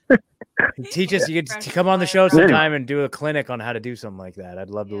 Teach us. You get to come on the show sometime and do a clinic on how to do something like that. I'd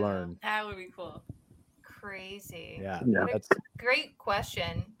love to learn. That would be cool. Crazy. Yeah. What a great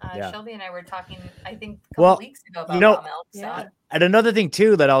question. Yeah. Shelby and I were talking, I think, a couple weeks ago about raw milk. So. And another thing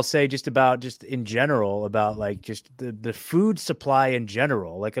too that I'll say just in general about like just the food supply in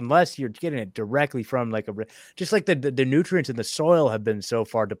general, like unless you're getting it directly from like just like the nutrients in the soil have been so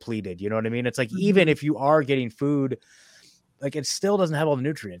far depleted. You know what I mean? It's like even if you are getting food, like it still doesn't have all the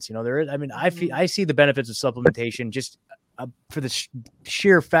nutrients. There is. I mean, I see the benefits of supplementation just for the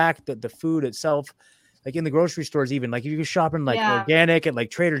sheer fact that the food itself like in the grocery stores, even like if you're shopping like Yeah. organic at like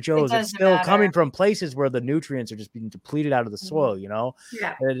Trader Joe's, it's doesn't still matter. coming from places where the nutrients are just being depleted out of the soil, you know?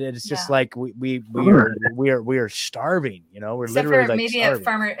 Yeah. And it's just Yeah. like we are starving, you know, we're Except literally for like maybe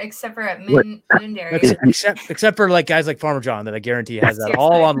starving. except for at Moon Dairy. Except for like guys like Farmer John that I guarantee has that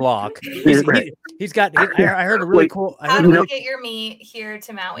all Seriously. on lock. He's got. I heard a really cool. I How heard do a we really, get your meat here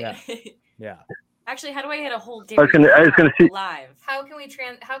to Maui? yeah. Actually, how do I get a whole I dairy was gonna cow see. live? How can we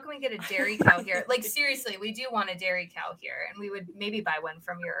get a dairy cow here? Like seriously, we do want a dairy cow here, and we would maybe buy one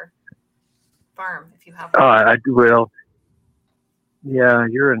from your farm if you have one. I will. Yeah,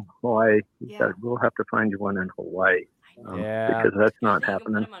 you're in Hawaii. We'll have to find you one in Hawaii. Because that's not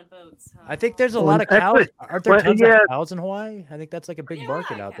happening. I think there's a lot of cows. Aren't there tons yeah. of cows in Hawaii? I think that's like a big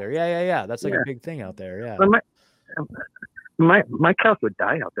market out there. Yeah. That's like a big thing out there. Yeah. But my cows would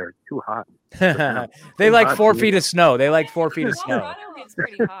die out there. It's too hot. They like 4 feet of snow. They like 4 feet of snow. Colorado gets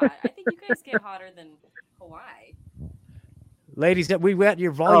pretty hot. I think you guys get hotter than Hawaii. Ladies, we got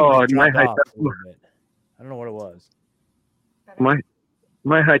your volume dropped high off a little bit. I don't know what it was.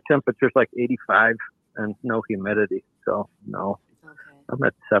 My high temperature is like 85 and no humidity. So no, I'm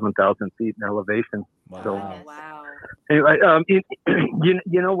at 7,000 feet in elevation. Wow. So wow. Anyway,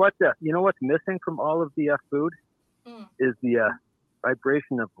 you know what? You know what's missing from all of the food is the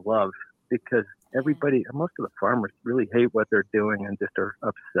vibration of love, because most of the farmers really hate what they're doing and just are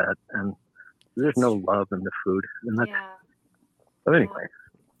upset, and there's no love in the food. And that's, but anyway,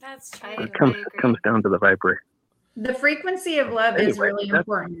 that's true. It comes down to the vibration. The frequency of love is Anyway, really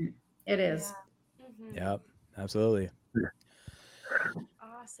important. It is. Yep, absolutely.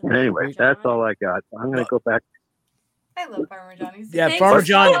 Awesome. Anyway, that's all I got. I'm going to go back. I love Farmer John. Yeah, Farmer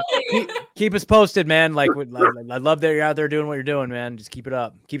John, keep us posted, man. Like, I love that you're out there doing what you're doing, man. Just keep it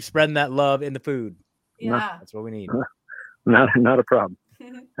up. Keep spreading that love in the food. Yeah, that's what we need. Not a problem.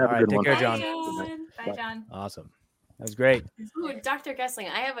 All right, take care, John. Bye, John. Awesome. That was great. Ooh, Dr. Gessling,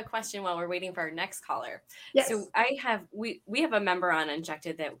 I have a question while we're waiting for our next caller. Yes. So we have a member on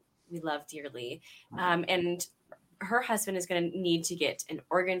Unjected that we love dearly, and her husband is going to need to get an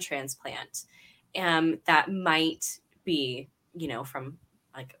organ transplant, that might be, from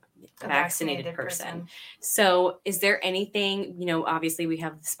like a vaccinated person. So is there anything, obviously we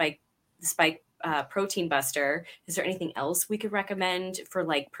have the spike protein buster. Is there anything else we could recommend for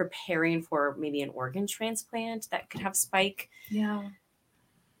like preparing for maybe an organ transplant that could have spike? Yeah.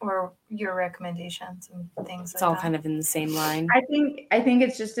 Or your recommendations and things. It's all kind of in the same line. I think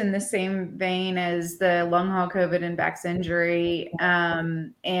it's just in the same vein as the long haul COVID and back injury.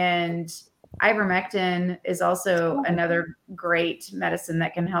 And ivermectin is also another great medicine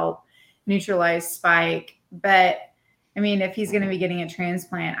that can help neutralize spike. But I mean, if he's going to be getting a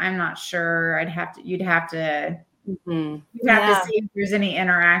transplant, I'm not sure. You'd have to see if there's any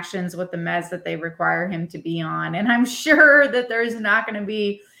interactions with the meds that they require him to be on. And I'm sure that there's not going to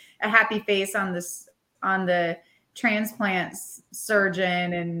be a happy face on the transplant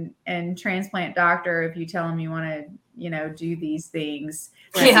surgeon and transplant doctor if you tell him you want to, do these things.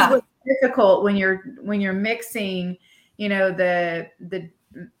 This is what's difficult when you're mixing, the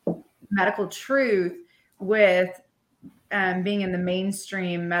medical truth with being in the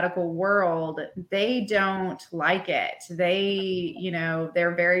mainstream medical world. They don't like it.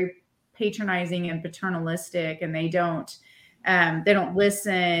 They're very patronizing and paternalistic, and they don't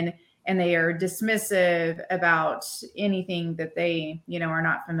listen, and they are dismissive about anything that they, are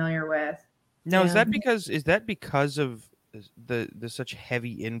not familiar with. Now, is that because of the such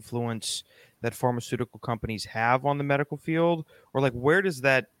heavy influence that pharmaceutical companies have on the medical field, or like where does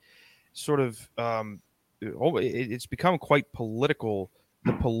that sort of it's become quite political,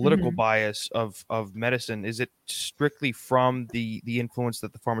 the political bias of medicine? Is it strictly from the influence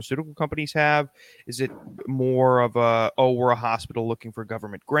that the pharmaceutical companies have? Is it more of we're a hospital looking for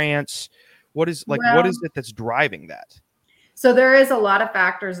government grants? What is it that's driving that? So there is a lot of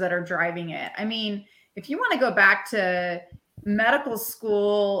factors that are driving it. I mean, if you want to go back to medical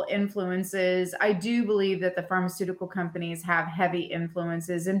school influences, I do believe that the pharmaceutical companies have heavy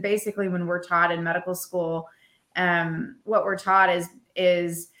influences. And basically when we're taught in medical school, what we're taught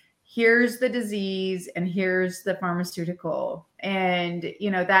is here's the disease and here's the pharmaceutical. And,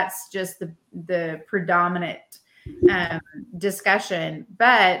 that's just the predominant discussion.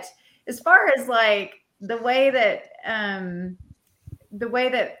 But as far as like the way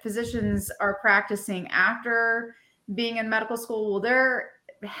that physicians are practicing after being in medical school, well, they're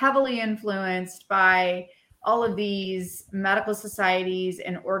heavily influenced by all of these medical societies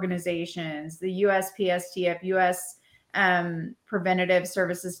and organizations, the USPSTF, US Preventative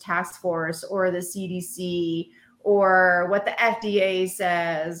Services Task Force, or the CDC, or what the FDA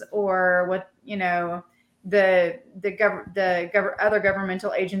says, or what, other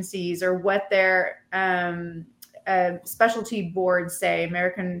governmental agencies, or what their specialty boards say,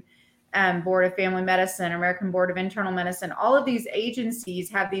 American Board of Family Medicine, American Board of Internal Medicine. All of these agencies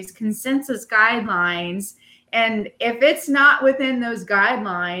have these consensus guidelines. And if it's not within those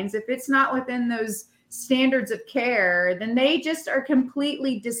guidelines, if it's not within those standards of care, then they just are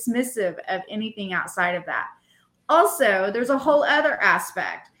completely dismissive of anything outside of that. Also, there's a whole other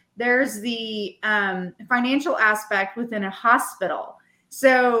aspect. There's the financial aspect within a hospital.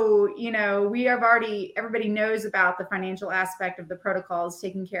 So, everybody knows about the financial aspect of the protocols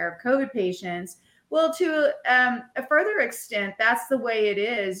taking care of COVID patients. Well, to a further extent, that's the way it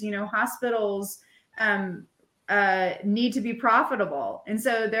is. Hospitals need to be profitable. And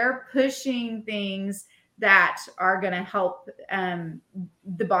so they're pushing things that are going to help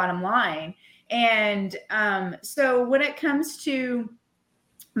the bottom line. And so when it comes to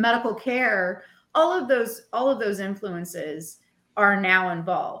medical care, all of those influences are now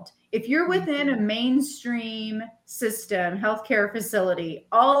involved. If you're within a mainstream system, healthcare facility,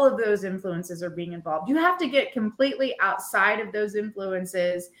 all of those influences are being involved. You have to get completely outside of those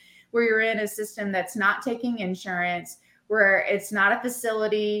influences, where you're in a system that's not taking insurance, where it's not a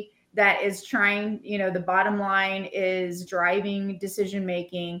facility that is trying, the bottom line is driving decision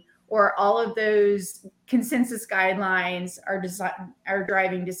making, or all of those consensus guidelines are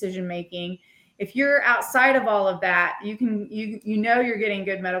driving decision making. If you're outside of all of that, you're getting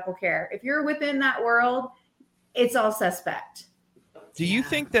good medical care. If you're within that world, it's all suspect. Do you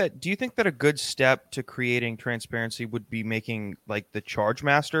think that a good step to creating transparency would be making like the charge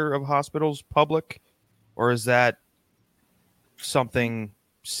master of hospitals public, or is that something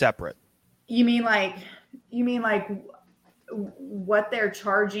separate? You mean like what they're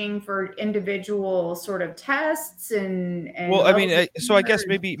charging for individual sort of tests and well, I mean, so I guess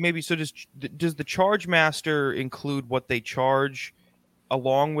maybe so does the charge master include what they charge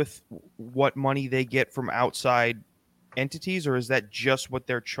along with what money they get from outside entities, or is that just what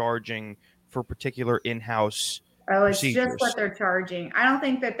they're charging for particular in-house procedures? Just what they're charging. I don't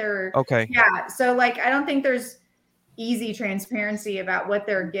think that they're okay. Yeah, so I don't think there's easy transparency about what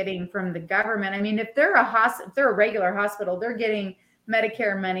they're getting from the government. I mean, if they're a regular hospital, they're getting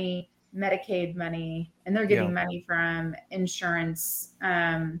Medicare money, Medicaid money, and they're getting money from insurance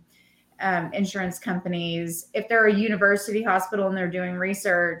companies. If they're a university hospital and they're doing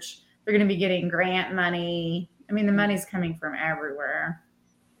research, they're going to be getting grant money. I mean, the money's coming from everywhere.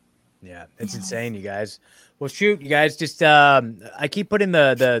 Yeah, it's insane, you guys. Well, shoot, you guys, just I keep putting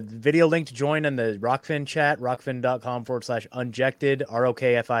the video link to join in the Rockfin chat, rockfin.com/unjected,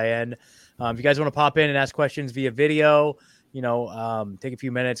 ROKFIN. If you guys want to pop in and ask questions via video, take a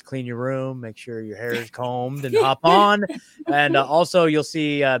few minutes, clean your room, make sure your hair is combed, and hop on. And also, you'll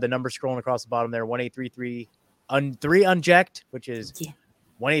see the number scrolling across the bottom there, 1-833-3-UNJECT, which is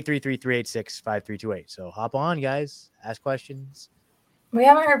 1-833-386-5328. So hop on, guys, ask questions. We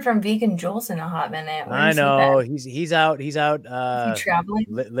haven't heard from Vegan Jules in a hot minute. I know he's out. He's out traveling,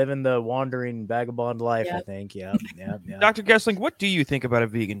 living the wandering vagabond life. Yep. I think. Yeah. Dr. Gessling, what do you think about a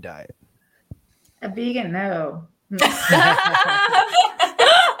vegan diet? A vegan, no. Your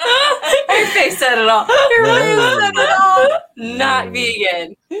face said it all. Your face said it all. Not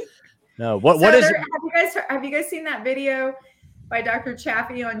vegan. No. What is? Have you guys seen that video by Dr.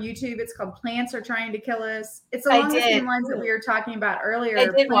 Chaffee on YouTube? It's called "Plants Are Trying to Kill Us." It's along the same lines that we were talking about earlier. I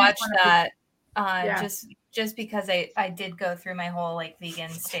did watch that. Just because I did go through my whole vegan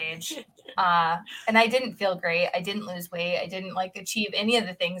stage, and I didn't feel great. I didn't lose weight. I didn't achieve any of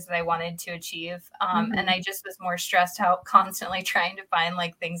the things that I wanted to achieve. And I just was more stressed out, constantly trying to find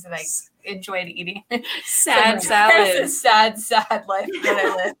things that I enjoyed eating. Sad life that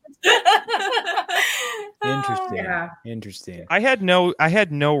I lived. Interesting. I had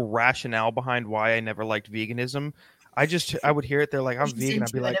no rationale behind why I never liked veganism. I would hear it. They're like, I'm vegan.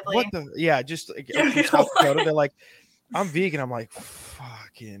 I'd be like, what the? Yeah, just South Dakota. They're like, I'm vegan. I'm like,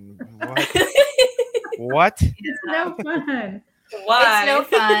 fucking what? What? It's no fun. Why? It's no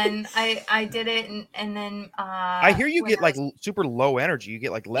fun. I did it, and then I hear you get super low energy. You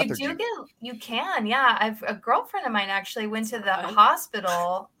get lethargy. You can, yeah. I've a girlfriend of mine actually went to the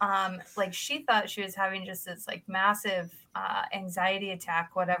hospital. She thought she was having just this massive anxiety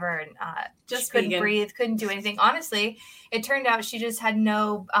attack, whatever, and just couldn't breathe, couldn't do anything. Honestly, it turned out she just had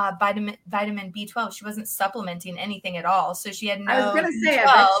no vitamin B12. She wasn't supplementing anything at all, so she had no. I was gonna say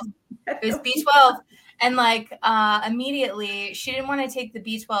B12. It was B12. And immediately she didn't want to take the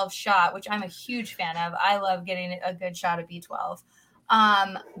B12 shot, which I'm a huge fan of. I love getting a good shot of B12.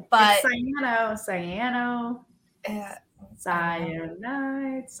 But it's cyano.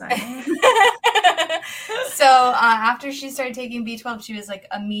 Cyanide. So after she started taking B12, she was like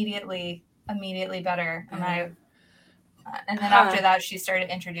immediately better. And then after that, she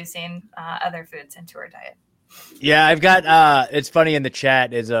started introducing other foods into her diet. Yeah, I've got it's funny, in the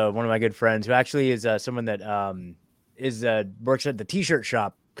chat is one of my good friends who actually is someone that works at the t-shirt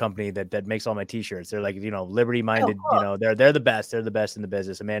shop company that makes all my t-shirts. They're like, liberty minded, cool. They're the best in the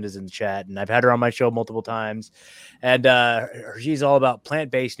business. Amanda's in the chat, and I've had her on my show multiple times, and she's all about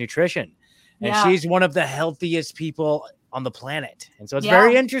plant-based nutrition, and she's one of the healthiest people on the planet. And so it's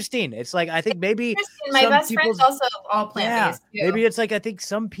very interesting. It's like, I think maybe my best friend's also all plant-based too. Maybe it's like, I think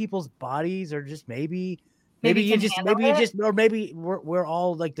some people's bodies are just maybe we're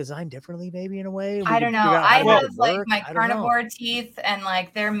all like designed differently, maybe in a way. I don't know. I have like my carnivore teeth, and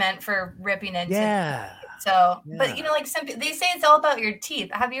like they're meant for ripping into. Yeah. So, but like they say it's all about your teeth.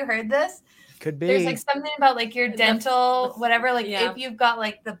 Have you heard this? Could be. There's like something about like your dental, whatever. Like if you've got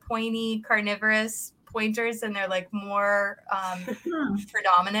like the pointy carnivorous pointers, and they're like more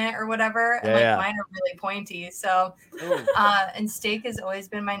predominant or whatever, and like mine are really pointy. So, and steak has always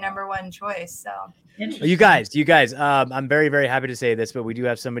been my number one choice. So. You guys, I'm very, very happy to say this, but we do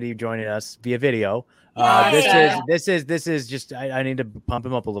have somebody joining us via video. This is just, I need to pump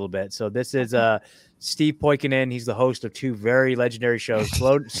him up a little bit. So this is Steve Poikinen. He's the host of two very legendary shows,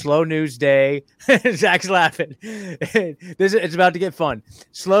 Slow News Day. Zach's laughing. It's about to get fun.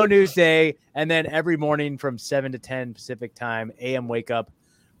 Slow News Day, and then every morning from 7 to 10 Pacific time, AM Wake Up.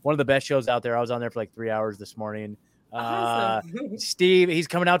 One of the best shows out there. I was on there for like 3 hours this morning. Steve, he's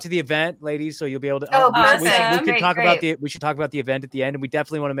coming out to the event, ladies, so you'll be able to we should talk about the event at the end, and we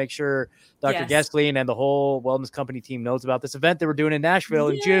definitely want to make sure Dr. Gessling and the whole wellness company team knows about this event that we're doing in Nashville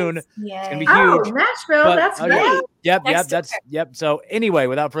in June. It's gonna be huge. Nashville, that's great. Yep. So anyway,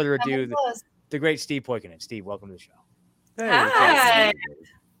 without further ado, the great Steve Poikinen. Steve, welcome to the show. Hey, Hi.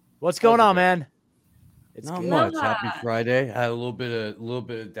 What's going on, man? It's not much. Happy Friday. I had a little bit of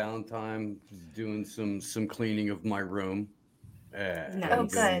downtime, doing some cleaning of my room.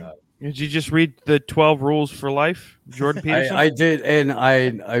 Good. Did you just read the 12 Rules for Life, Jordan Peterson? I did, and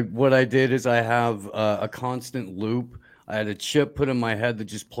I what I did is I have a constant loop. I had a chip put in my head that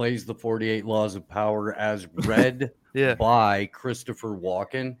just plays the 48 Laws of Power as read by Christopher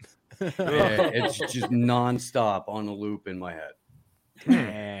Walken. It's just nonstop on a loop in my head.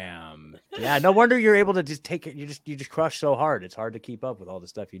 Damn. Yeah, no wonder you're able to just take it. You just crush so hard. It's hard to keep up with all the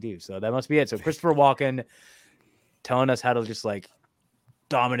stuff you do. So that must be it. So Christopher Walken telling us how to just like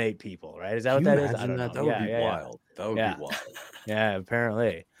dominate people, right? Is that what that is? I don't know. That would be wild. That would be wild. Yeah,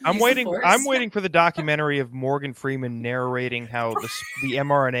 apparently. I'm waiting for the documentary of Morgan Freeman narrating how the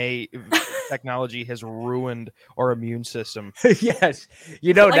mRNA technology has ruined our immune system. Yes.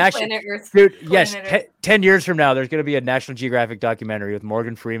 Dude, yes, 10 years from now, there's going to be a National Geographic documentary with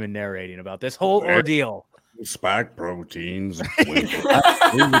Morgan Freeman narrating about this whole ordeal. Spike proteins. David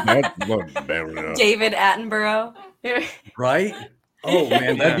Attenborough. Right? Oh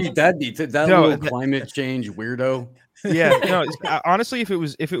man, that'd be little climate change weirdo. Yeah, no. Honestly, if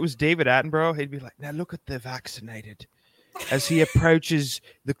it was David Attenborough, he'd be like, "Now look at the vaccinated," as he approaches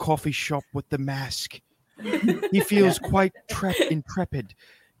the coffee shop with the mask. He feels quite intrepid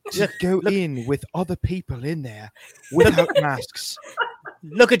to go in with other people in there without masks.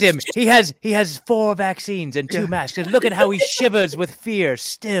 Look at him. He has 4 vaccines and 2 masks. And look at how he shivers with fear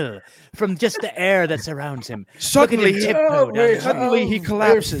still from just the air that surrounds him. Suddenly he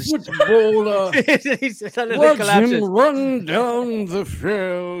collapses. Footballer. Watch him run down the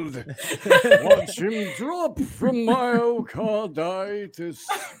field. Watch him drop from myocarditis.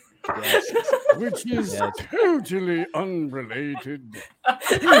 Which is totally unrelated to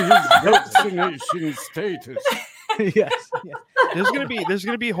his vaccination status. Yes. There's gonna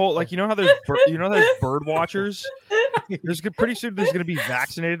be a whole, like, how there's bird watchers. Pretty soon there's gonna be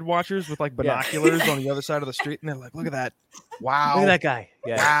vaccinated watchers with like binoculars on the other side of the street, and they're like, "Look at that! Wow! Look at that guy!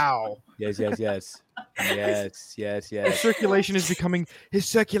 Yes. Wow! Yes. His circulation is becoming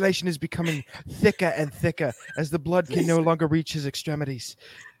thicker and thicker as the blood can no longer reach his extremities."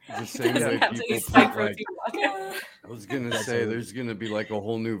 The same way people put, like, I was gonna say there's gonna be like a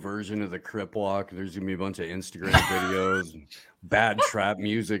whole new version of the Crip Walk. There's gonna be a bunch of Instagram videos, and bad trap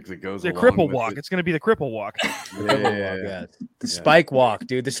music that goes. The along Cripple with Walk. it. It's gonna be the Cripple Walk. Yeah. The Spike Walk,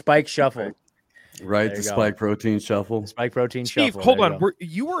 dude. The Spike Shuffle. Right, the Spike Protein Shuffle. Spike Protein Steve, Shuffle. hold on.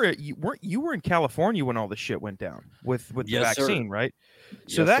 You were in California when all this shit went down with the vaccine, right?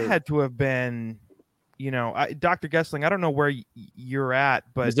 So that had to have been. Dr. Gessling, I don't know where you're at,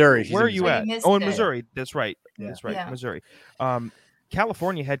 but Missouri. Where are you at? Oh, in it. Missouri. That's right. Yeah. That's right. Yeah. Missouri.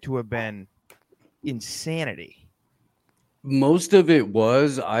 California had to have been insanity. Most of it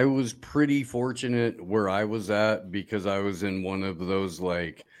was. I was pretty fortunate where I was at because I was in one of those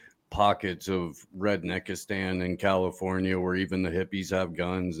like pockets of redneckistan in California where even the hippies have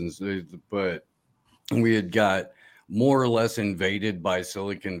guns but we had got more or less invaded by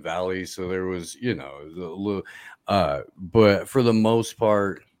Silicon Valley, so there was, it was a little, but for the most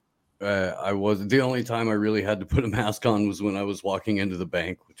part, I wasn't. The only time I really had to put a mask on was when I was walking into the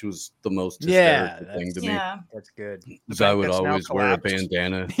bank, which was the most hysterical thing to me. That's good. Because I would always wear a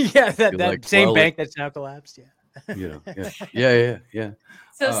bandana. Yeah, that Like, same well, bank that's now collapsed. Yeah.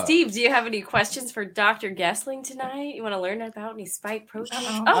 So, Steve, do you have any questions for Dr. Gessling tonight? You want to learn about any spike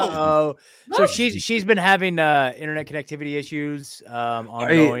proteins? So she's been having internet connectivity issues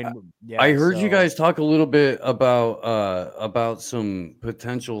ongoing. I heard you guys talk a little bit about some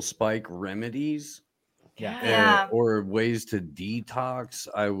potential spike remedies. Or ways to detox.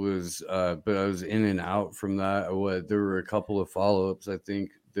 I was in and out from that. There were a couple of follow-ups I think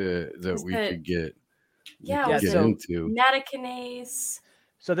that we could get. Into Natokinase.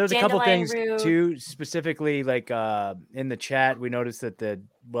 So there's a couple things root. too, specifically like in the chat, we noticed that the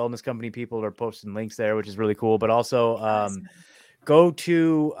wellness company people are posting links there, which is really cool. But also go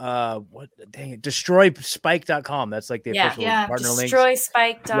to destroyspike.com. That's like the official partner link.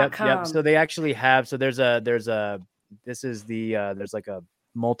 Destroyspike.com. Yep. So they actually have, so there's like a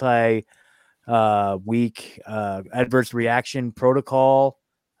multi week adverse reaction protocol.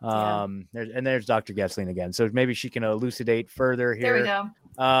 There's Dr. Gessling again, so maybe she can elucidate further here. There we go.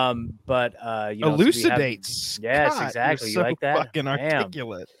 Elucidates. Yes, God, exactly. You're You like that? fucking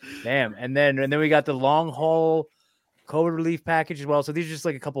articulate. Damn. And then we got the long haul COVID relief package as well. So these are just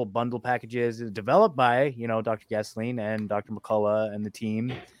like a couple of bundle packages developed by Dr. Gessling and Dr. McCullough and the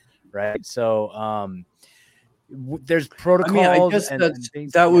team, right? So there's protocols. I guess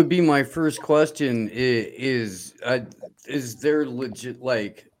that would be my first question. Is there legit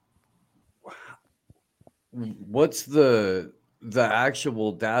what's the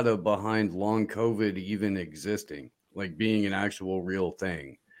actual data behind long COVID even existing, like being an actual real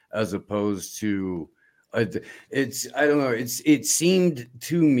thing, as opposed to I don't know. It seemed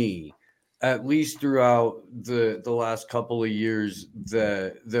to me, at least throughout the last couple of years,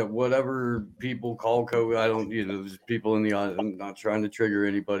 that whatever people call COVID, there's people in the audience, I'm not trying to trigger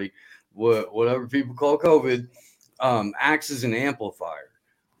anybody. Whatever people call COVID acts as an amplifier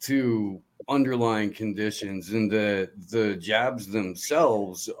to underlying conditions, and the jabs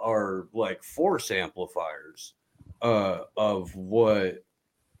themselves are like force amplifiers of what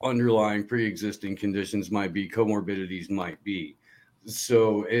underlying pre-existing conditions might be, comorbidities might be.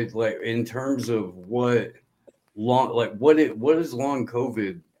 So it like in terms of what is long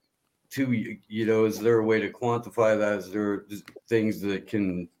COVID to is there a way to quantify that? Is there things that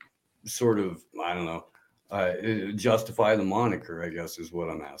can sort of justify the moniker, I guess, is what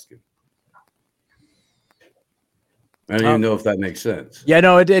I'm asking. I don't even know if that makes sense. Yeah,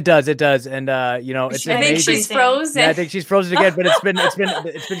 no, it does. It does. And it's I think she's frozen. Yeah, I think she's frozen again, but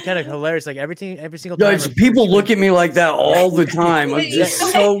it's been kind of hilarious. Like every single time. People look at me like that all the time. I'm just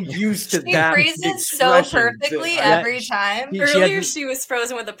so used to that. She freezes so perfectly every time. Earlier she was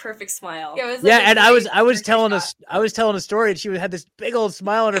frozen with a perfect smile. And I was telling a story, and she had this big old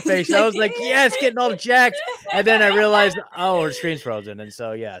smile on her face. And I was like, yes, getting all jacked. And then I realized, her screen's frozen. And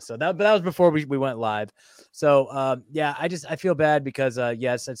so that was before we went live. So, I feel bad because,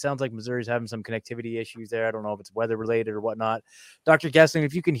 yes, it sounds like Missouri's having some connectivity issues there. I don't know if it's weather related or whatnot. Dr. Gessling,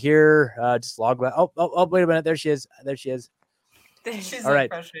 if you can hear, just log back. Oh, wait a minute. There she is. She's all right.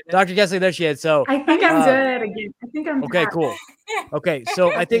 Dr. Gessling, there she is. So I think I'm good again. I think I'm okay, back. cool. Okay.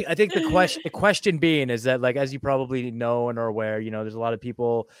 So I think the question being is that, like, as you probably know and are aware, there's a lot of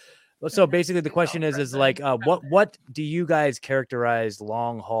people. So basically the question is like, what do you guys characterize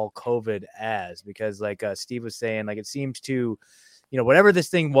long haul COVID as? Because like Steve was saying, like, it seems to, whatever this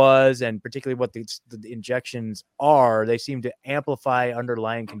thing was, and particularly what the injections are, they seem to amplify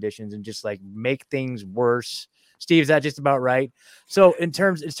underlying conditions and just like make things worse. Steve, is that just about right? So in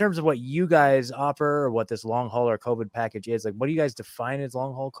terms of what you guys offer, or what this long haul or COVID package is, like, what do you guys define as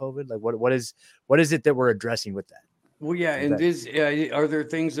long haul COVID? Like what is it that we're addressing with that? Well, yeah, and are there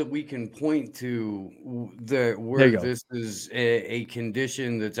things that we can point to where this is a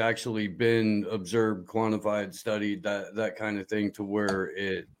condition that's actually been observed, quantified, studied, that kind of thing, to where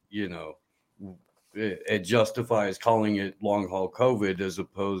it justifies calling it long haul COVID as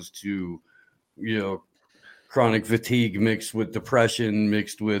opposed to chronic fatigue mixed with depression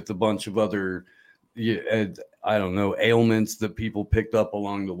mixed with a bunch of other ailments that people picked up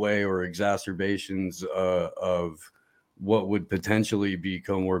along the way, or exacerbations of what would potentially be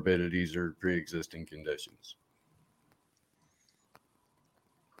comorbidities or pre-existing conditions.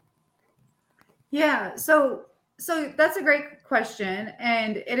 Yeah, so that's a great question,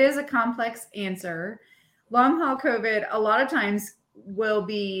 and it is a complex answer. Long haul COVID a lot of times will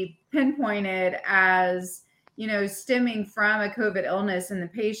be pinpointed as, stemming from a COVID illness, and the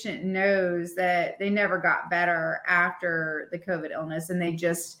patient knows that they never got better after the COVID illness, and they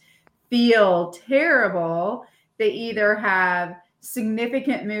just feel terrible. They either have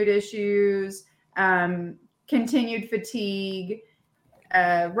significant mood issues, continued fatigue,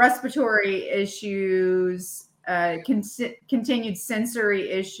 respiratory issues, continued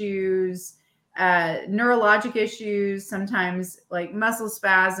sensory issues, neurologic issues, sometimes like muscle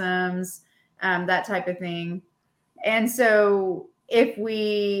spasms, that type of thing. And so if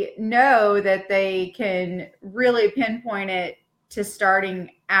we know that they can really pinpoint it to starting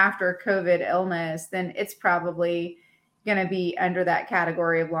after COVID illness, then it's probably going to be under that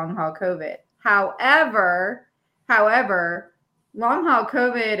category of long haul COVID. However, long haul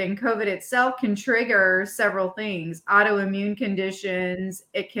COVID and COVID itself can trigger several things: autoimmune conditions.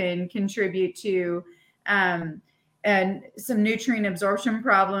 It can contribute to, and some nutrient absorption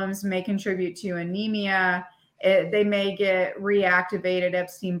problems may contribute to anemia. They may get reactivated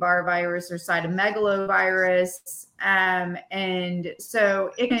Epstein-Barr virus or cytomegalovirus, and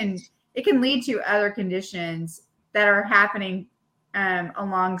so it can lead to other conditions that are happening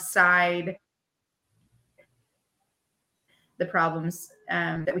alongside the problems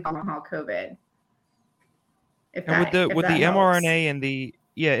that we call long haul COVID. With the mRNA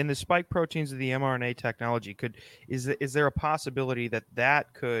and the spike proteins of the mRNA technology, is there a possibility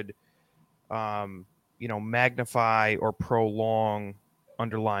that could magnify or prolong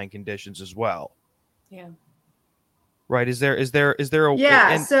underlying conditions as well? Yeah. Right. Is there a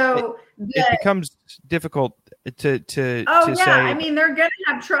so it becomes difficult to say. I mean, they're gonna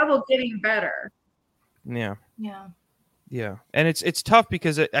have trouble getting better. Yeah. Yeah. Yeah, and it's tough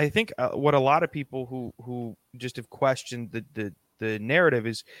because I think what a lot of people who just have questioned the narrative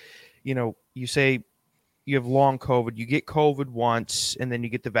is, you say you have long COVID, you get COVID once, and then you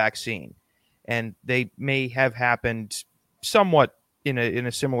get the vaccine, and they may have happened somewhat in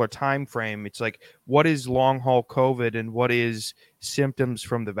a similar time frame. It's like, what is long haul COVID and what is symptoms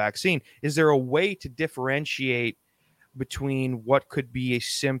from the vaccine? Is there a way to differentiate between what could be a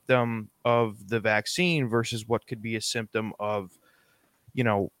symptom of the vaccine versus what could be a symptom of,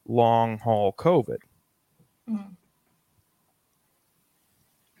 long haul COVID? Mm-hmm.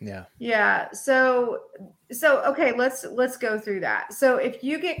 Yeah. So okay, let's go through that. So if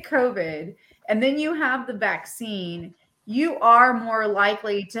you get COVID and then you have the vaccine, you are more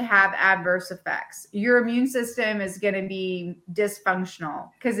likely to have adverse effects. Your immune system is going to be dysfunctional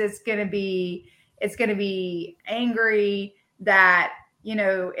because it's going to be angry that,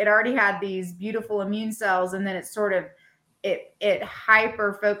 it already had these beautiful immune cells, and then it's sort of it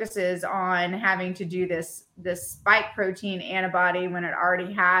hyper focuses on having to do this spike protein antibody when it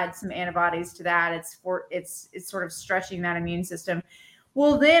already had some antibodies to that. It's sort of stretching that immune system.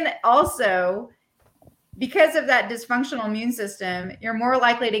 Well, then also, because of that dysfunctional immune system, you're more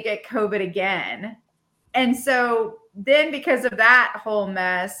likely to get COVID again. And so then, because of that whole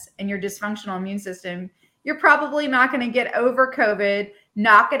mess and your dysfunctional immune system, you're probably not going to get over COVID,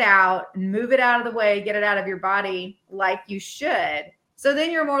 knock it out, and move it out of the way, get it out of your body like you should. So then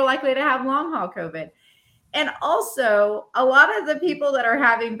you're more likely to have long haul COVID. And also, a lot of the people that are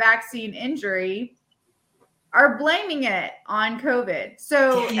having vaccine injury are blaming it on COVID.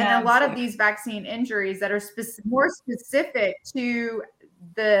 So, and a lot of these vaccine injuries that are more specific to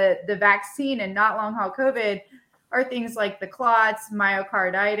the vaccine and not long haul COVID are things like the clots,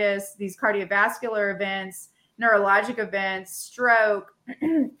 myocarditis, these cardiovascular events, neurologic events, stroke.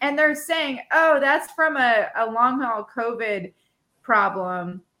 And they're saying, oh, that's from a long haul COVID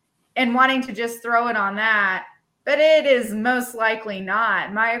problem, and wanting to just throw it on that. But it is most likely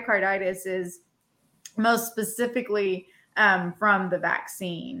not. Myocarditis is most specifically from the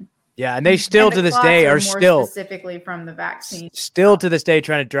vaccine. Yeah, and they still to this day are still specifically from the vaccine. Still to this day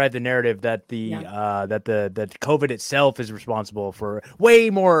trying to drive the narrative that that COVID itself is responsible for way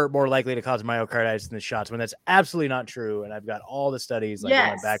more likely to cause myocarditis than the shots, when that's absolutely not true. And I've got all the studies in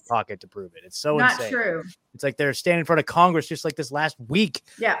my back pocket to prove it. It's so not insane. True. It's like they're standing in front of Congress just like this last week,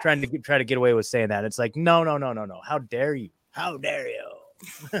 trying to get away with saying that. It's like no. How dare you? How dare you?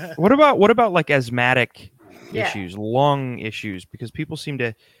 What about like asthmatic issues, lung issues? Because people seem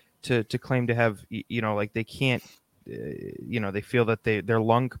to claim to have, like they can't, they feel that their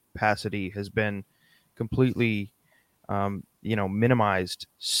lung capacity has been completely, minimized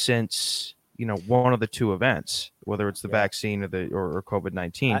since, one of the two events, whether it's the vaccine or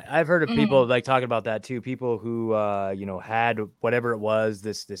COVID-19. I've heard of people like talking about that too. People who had whatever it was,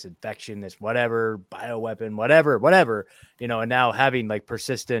 this infection, this whatever bioweapon, whatever, and now having like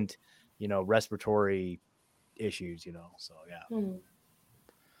persistent, respiratory issues, so yeah.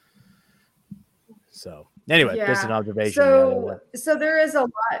 So anyway, just an observation. So there is a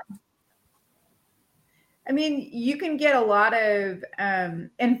lot. I mean, you can get a lot of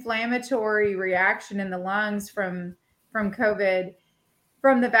inflammatory reaction in the lungs from COVID.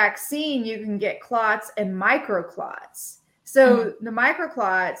 From the vaccine, you can get clots and microclots. So the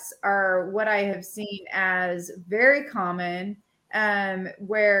microclots are what I have seen as very common,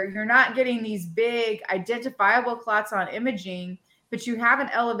 where you're not getting these big identifiable clots on imaging, but you have an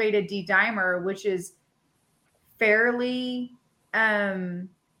elevated D-dimer, which is fairly,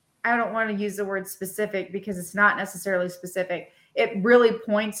 I don't want to use the word specific because it's not necessarily specific. It really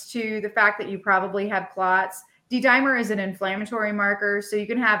points to the fact that you probably have clots. D-dimer is an inflammatory marker, so you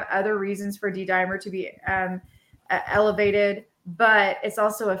can have other reasons for D-dimer to be elevated, but it's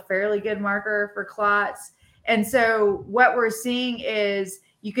also a fairly good marker for clots. And so what we're seeing is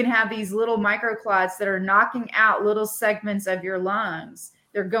you can have these little microclots that are knocking out little segments of your lungs.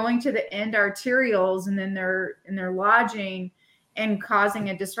 They're going to the end arterioles, and then they're lodging and causing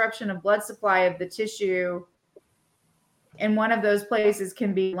a disruption of blood supply of the tissue. And one of those places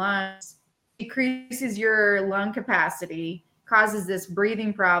can be lungs. Decreases your lung capacity, causes this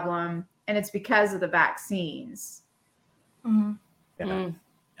breathing problem, and it's because of the vaccines. Yeah.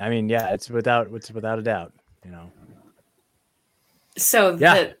 I mean, yeah, it's without a doubt, So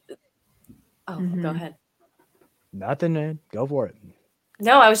yeah. Go ahead. Nothing, man. Go for it.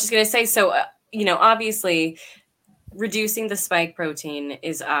 No, I was just going to say, so, obviously reducing the spike protein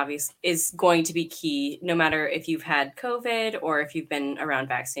is going to be key, no matter if you've had COVID or if you've been around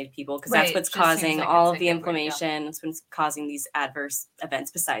vaccinated people, because that's what's causing all of the inflammation. It's what's causing these adverse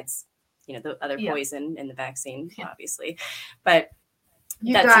events besides, the other poison in the vaccine, obviously. But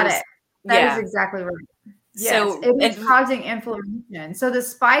you got it. That is exactly right. Yes, so it is causing inflammation. So the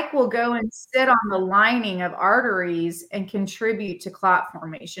spike will go and sit on the lining of arteries and contribute to clot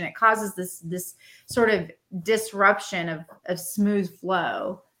formation. It causes this sort of disruption of smooth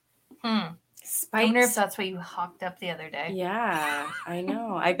flow. I wonder if that's what you hawked up the other day. Yeah, I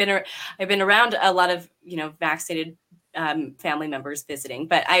know. I've been around a lot of vaccinated family members visiting,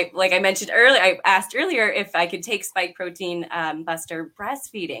 but I asked earlier if I could take spike protein buster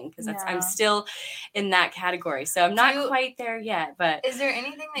breastfeeding, because I'm still in that category, so I'm not quite there yet. But is there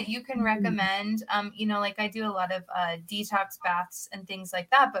anything that you can recommend? Like I do a lot of detox baths and things like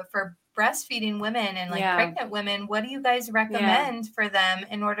that, but for breastfeeding women and pregnant women, what do you guys recommend for them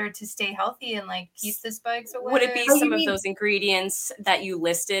in order to stay healthy and keep the spikes away? Would it be some of those ingredients that you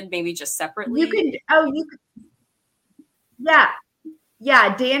listed, maybe just separately? You could.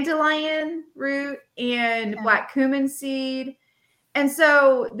 Yeah, dandelion root and black cumin seed. And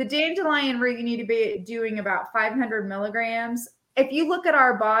so the dandelion root, you need to be doing about 500 milligrams. If you look at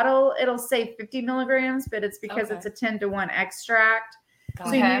our bottle, it'll say 50 milligrams, but it's because it's a 10-to-1 extract.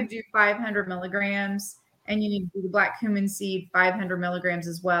 So you need to do 500 milligrams, and you need to do the black cumin seed 500 milligrams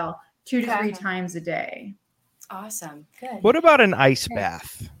as well, 2 to 3 times a day. Awesome. Good. What about an ice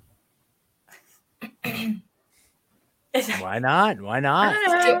bath? Why not? Why not?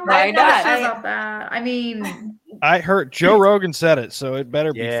 About that. I mean, I heard Joe Rogan said it, so it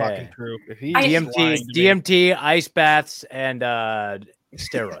better be fucking true. If he DMT, ice baths, and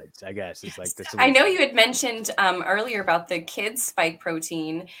steroids, I guess is like the solution. I know you had mentioned earlier about the kids spike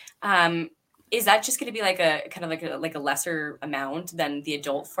protein. Is that just going to be like a kind of like a lesser amount than the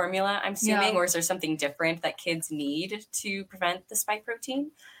adult formula, I'm assuming, or is there something different that kids need to prevent the spike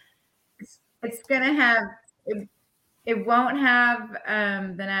protein? It's going to have. It won't have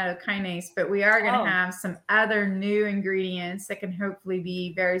the nattokinase, but we are going to have some other new ingredients that can hopefully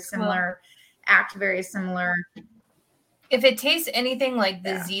be very similar, act very similar. If it tastes anything like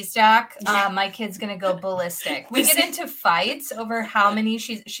the Z-Stack, my kid's going to go ballistic. We get into fights over how many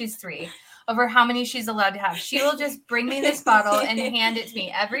she's 3, over how many she's allowed to have. She will just bring me this bottle and hand it to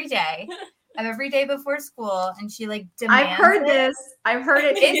me every day before school, and she demands I've heard this. I've heard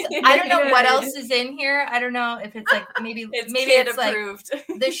it. I don't know what else is in here. I don't know if it's maybe it's approved.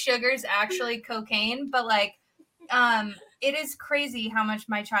 the sugar's actually cocaine, but it is crazy how much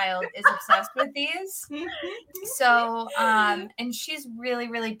my child is obsessed with these. So, and she's really,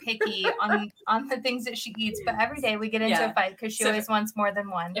 really picky on the things that she eats. But every day we get into a fight because she always wants more than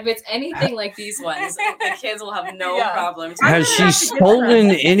one. If it's anything like these ones, the kids will have no problem. Has she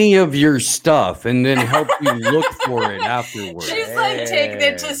stolen any of your stuff and then helped you look for it afterwards? She's like taking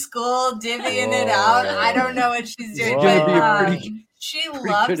it to school, divvying it out. I don't know what she's doing. She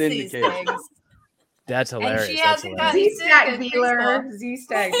loves these things. That's hilarious. And she hasn't gotten Z-Stack dealer.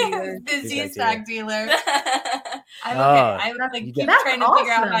 Z-Stack dealer. The Z-Stack dealer. I'm Oh, okay. I would keep trying to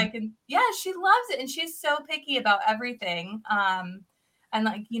figure out how I can. Yeah, she loves it, and she's so picky about everything. And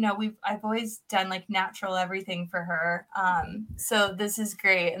I've always done like natural everything for her. So this is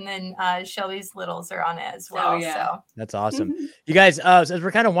great. And then Shelby's littles are on it as well. Oh, yeah. So That's awesome. You guys, as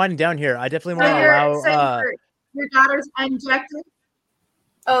we're kind of winding down here, I definitely want to allow. Your daughter's unjected.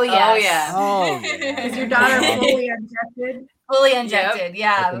 Oh yeah. Oh yeah. Is your daughter fully unjected? Fully injected,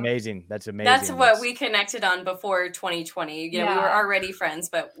 yeah. That's amazing. That's amazing. That's what we connected on before 2020. You know, we were already friends,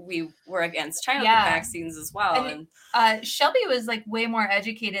 but we were against childhood vaccines as well. And Shelby was like way more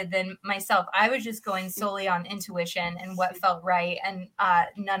educated than myself. I was just going solely on intuition and what felt right, and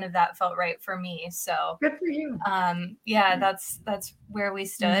none of that felt right for me. So good for you. That's where we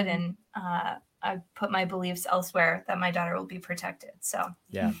stood, and I put my beliefs elsewhere that my daughter will be protected. So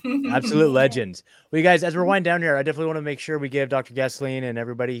yeah, absolute legends. Well, you guys, as we're winding down here, I definitely want to make sure we give Dr. Gessling and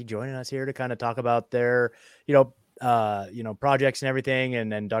everybody joining us here to kind of talk about their, projects and everything.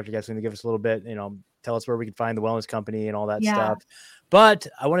 And then Dr. Gessling to give us a little bit, tell us where we can find the wellness company and all that stuff. But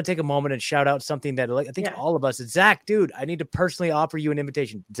I want to take a moment and shout out something that I think all of us, Zach, dude, I need to personally offer you an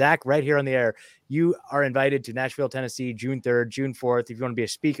invitation. Zach, right here on the air, you are invited to Nashville, Tennessee, June 3rd, June 4th. If you want to be a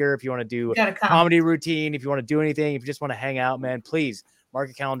speaker, if you want to do a comedy routine, if you want to do anything, if you just want to hang out, man, please mark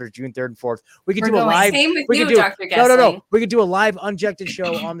your calendar, June 3rd and 4th. We could do a live. Same with you, Dr. Gessling. No. We could do a live Unjected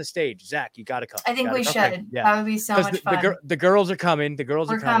show on the stage. Zach, you got to come. I think we should. Yeah. That would be so much fun. The girls are coming. The girls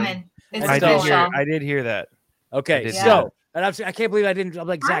are coming. It's I did hear that. Okay, so. And I can't believe I didn't. I'm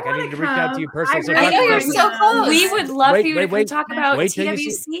like, Zach, I needed to reach out to you personally. I know you're so close. We would love for you to talk about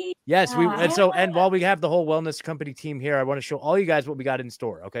TWC. Yes, and while we have the whole wellness company team here, I want to show all you guys what we got in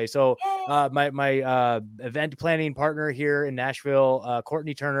store. Okay, so my event planning partner here in Nashville,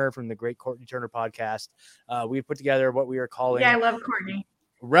 Courtney Turner from the Great Courtney Turner podcast, we put together what we are calling. Yeah, I love Courtney.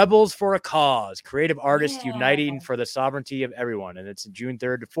 Rebels for a Cause, creative artists uniting for the sovereignty of everyone, and it's June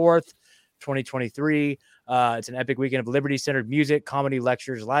 3rd to 4th. 2023. It's an epic weekend of liberty-centered music, comedy,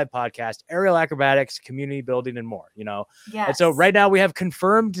 lectures, live podcast, aerial acrobatics, community building, and more. And so right now we have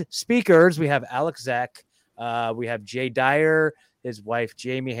confirmed speakers. We have Alex Zek, we have Jay Dyer, his wife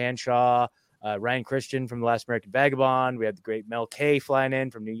Jamie Hanshaw, Ryan Christian from The Last American Vagabond. We have the great Mel K flying in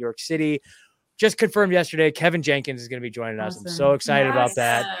from New York City. Just confirmed yesterday, Kevin Jenkins is going to be joining us. I'm so excited about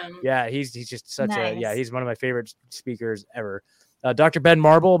that. Yeah, he's just such he's one of my favorite speakers ever. Dr. Ben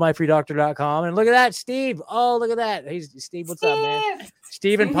Marble, myfreedoctor.com. And look at that, Steve. Oh, look at that. Steve, what's up, man?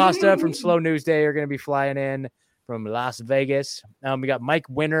 Steve and Pasta from Slow News Day are going to be flying in from Las Vegas. We got Mike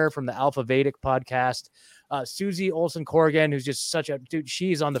Winner from the Alpha Vedic podcast. Susie Olson Corrigan, who's just such a dude.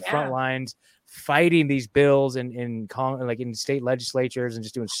 She's on the front lines fighting these bills in state legislatures and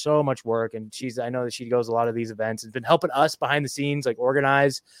just doing so much work. And I know that she goes to a lot of these events and been helping us behind the scenes, like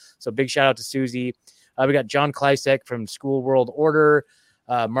organize. So big shout out to Susie. We got John Klysek from School World Order.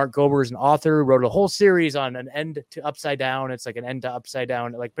 Mark Gober is an author, wrote a whole series on an end to upside down. It's like an end to upside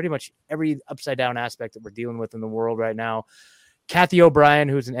down, like pretty much every upside down aspect that we're dealing with in the world right now. Kathy O'Brien,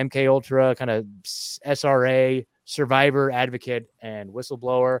 who's an MK Ultra kind of SRA survivor advocate and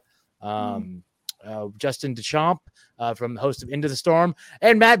whistleblower. Justin Deschamps from host of Into the Storm,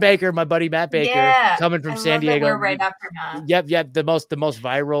 and Matt Baker, my buddy Matt Baker, coming from San Diego. We're right after Matt. Yep. The most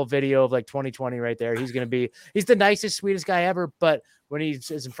viral video of like 2020 right there. He's the nicest, sweetest guy ever. But when he's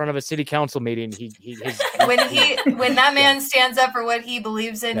in front of a city council meeting, when that man stands up for what he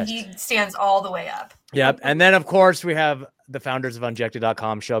believes in, he stands all the way up. Yep. And then of course we have the founders of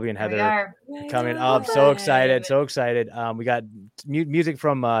Unjected.com, Shelby and Heather, coming up. So excited. We got music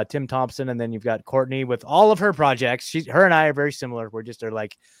from Tim Thompson, and then you've got Courtney with all of her projects. Her and I are very similar.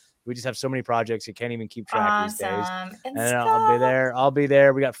 We just have so many projects you can't even keep track these days. And I'll be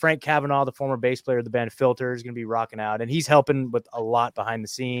there. We got Frank Kavanaugh, the former bass player of the band Filter, is going to be rocking out, and he's helping with a lot behind the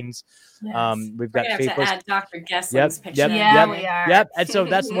scenes. Yes. We've got to add Dr. Gessling's picture. We are. Yep. And so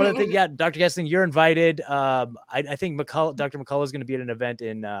that's one of the things. Yeah, Dr. Gessling, you're invited. I think Dr. McCullough is going to be at an event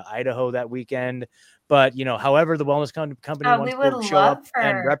in Idaho that weekend. But however the wellness company wants to show up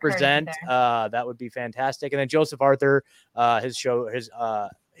and represent, that would be fantastic. And then Joseph Arthur, his show,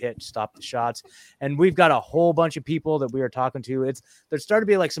 hit Stop the Shots. And we've got a whole bunch of people that we are talking to. There's starting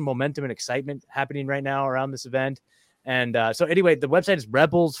to be like some momentum and excitement happening right now around this event. And so anyway, the website is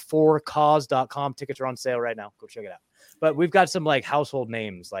rebelsforcause.com. Tickets are on sale right now. Go check it out. But we've got some like household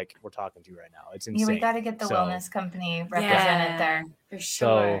names like we're talking to right now. It's insane. Yeah, we got to get the wellness company represented there for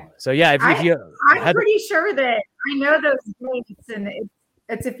sure. So yeah, if you I'm pretty sure that I know those dates, and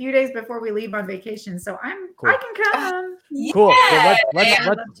it's a few days before we leave on vacation, so I can come. Cool.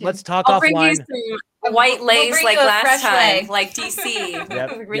 Well, let's talk I'll offline. bring you some white lace bring like you a last fresh time, leg. like DC.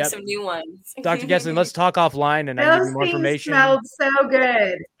 Yep, Bring yep. some new ones. Dr. Gessling, let's talk offline and I can give Those you more things information. smelled so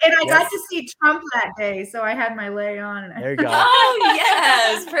good, and I Yes. got to see Trump that day, so I had my lei on. And There you go. Oh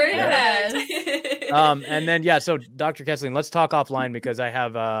yes, perfect. And then so Dr. Gessling, let's talk offline because I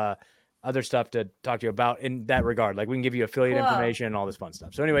have other stuff to talk to you about in that regard. Like we can give you affiliate information and all this fun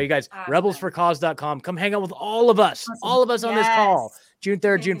stuff. So anyway, you guys, rebelsforcause.com, come hang out with all of us on this call, June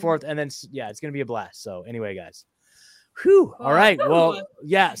 3rd, June 4th. And then, it's going to be a blast. So anyway, guys, all right. Well,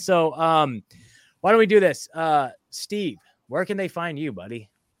 yeah. So, why don't we do this? Steve, where can they find you, buddy?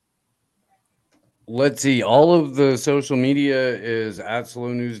 Let's see. All of the social media is at Slow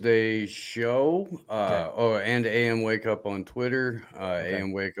News Day Show. And AM Wake Up on Twitter.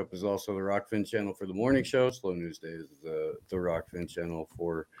 AM Wake Up is also the Rockfin channel for the morning show. Slow News Day is the Rockfin channel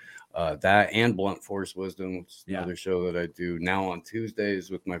for that, and Blunt Force Wisdom, which is another show that I do now on Tuesdays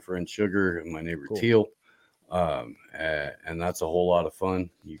with my friend Sugar and my neighbor Teal. And that's a whole lot of fun.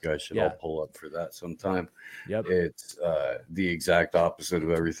 You guys should all pull up for that sometime. Yep. It's the exact opposite of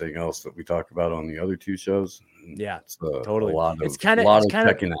everything else that we talk about on the other two shows. Yeah, it's totally. A lot of, it's kind of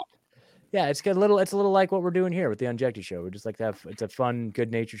checking out. Yeah, it's a little like what we're doing here with the Unjected show. We just like to have it's a fun,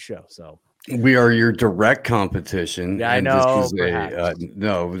 good-natured show. So we are your direct competition. Yeah, I know.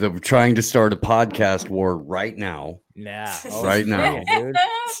 They're trying to start a podcast war right now. Yeah, right now. Dude.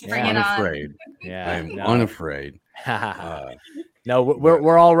 Bring it on. Unafraid. Yeah, I'm unafraid. No,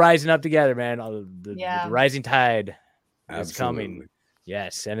 we're all rising up together, man. The rising tide is coming.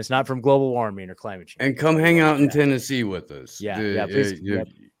 Yes, and it's not from global warming or climate change. And come hang out in Tennessee with us. Please,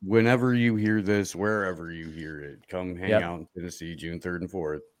 whenever you hear this, wherever you hear it, come hang out in Tennessee, June 3rd and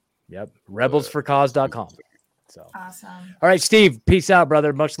 4th. Yep, rebelsforcause.com. So awesome. All right, Steve, peace out,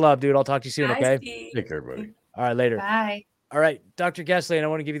 brother. Much love, dude. I'll talk to you soon. Bye, Okay, Steve. Take care, buddy. All right, later. Bye. All right, Dr. Gessling, I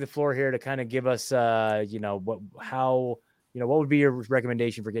want to give you the floor here to kind of give us, what would be your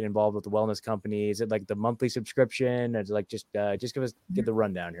recommendation for getting involved with the wellness company? Is it like the monthly subscription? Or is it like get the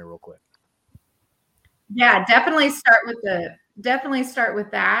rundown here real quick? Yeah, definitely start with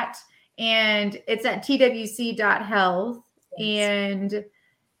that. And it's at twc.health and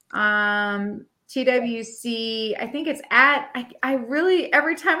TWC, I think it's I really,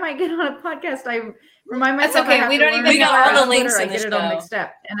 every time I get on a podcast, I remind myself. That's okay. We don't even know all the links I in get the it all show. mixed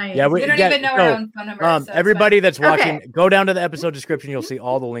up. And we don't even know our own phone number. So everybody that's watching, go down to the episode description. You'll see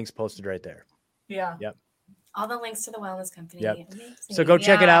all the links posted right there. Yeah. Yep. All the links to the wellness company. Yep. Amazing. So go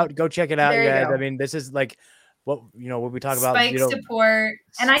check it out. Go check it out, There you guys. go. I mean, this is like what we talk about. Spike support.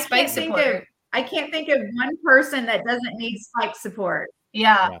 And I Spike can't think of one person that doesn't need spike support.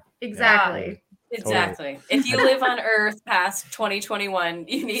 Yeah. Exactly. Exactly. If you live on Earth past 2021,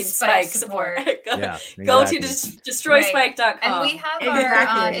 you need spike support. Go to destroyspike.com. And we have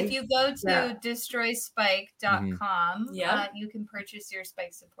our, if you go to destroyspike.com, you can purchase your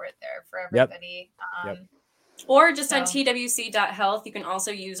spike support there for everybody. Or just on twc.health, you can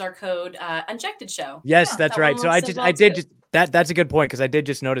also use our code Unjected Show. Yes, that's right. So that's a good point because I did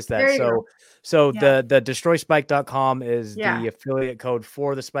just notice that. So the destroyspike.com is the affiliate code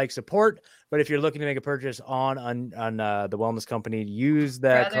for the Spike support. But if you're looking to make a purchase on the wellness company, use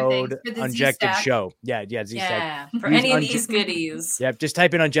the code Unjected Show. Z-Stack. For any of these goodies. Yep, just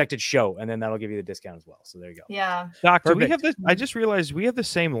type in Unjected Show and then that'll give you the discount as well. So there you go. Yeah. Doctor, we have this. I just realized we have the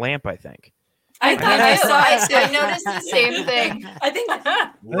same lamp, I think. I noticed the same thing. I think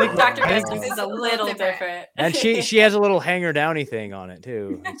Dr. Gessling is a little different. And she has a little hanger downy thing on it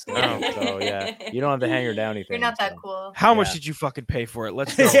too. So yeah, you don't have the hanger downy thing. You're not that cool. How much did you fucking pay for it?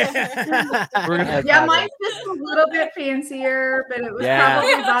 Let's go. Mine's just a little bit fancier, but it was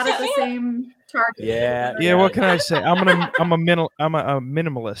probably bought at the same Target. Yeah. What can I say? I'm a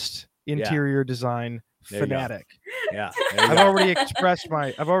minimalist interior design fanatic. Yeah, I've already expressed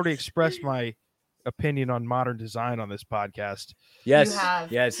my opinion on modern design on this podcast. Yes,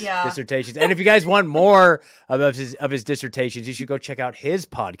 dissertations. And if you guys want more of his dissertations, you should go check out his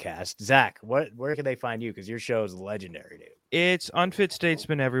podcast. Zach, where can they find you? Because your show is legendary, dude. It's Unfit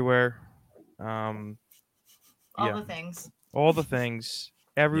Statesman everywhere. All the things.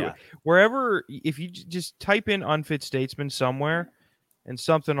 Everywhere. Wherever, if you just type in Unfit Statesman somewhere, and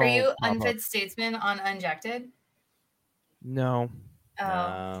something Are will you pop up. unfit statesman on Unjected? No.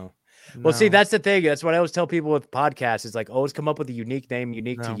 Oh. Well, see, No. that's the thing. That's what I always tell people with podcasts. It's like always come up with a unique name,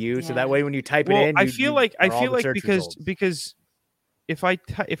 unique to you, so that way when you type it in, I you, feel you like are all the search results. because if I'm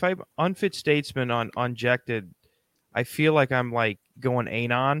unfit statesman on Unjected, I feel like I'm like going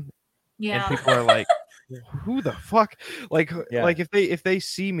anon, Yeah. and people are like, "Who the fuck?" Like if they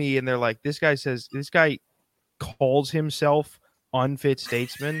see me and they're like, this guy calls himself unfit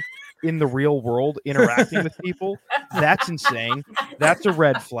statesman in the real world, interacting with people. That's insane. That's a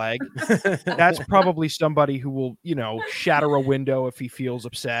red flag. That's probably somebody who will, shatter a window if he feels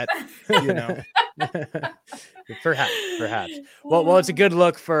upset. Perhaps. Well, it's a good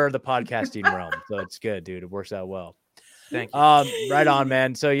look for the podcasting realm, so it's good, dude. It works out well. Thank you. Right on,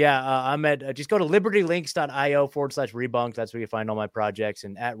 man. So yeah, I'm at just go to libertylinks.io/rebunk. That's where you find all my projects,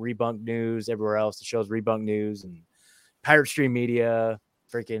 and at Rebunk News everywhere else. The show's Rebunk News and Pirate Stream Media,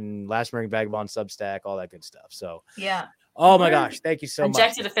 freaking Last American Vagabond Substack, all that good stuff. So yeah. Oh my gosh, thank you so much.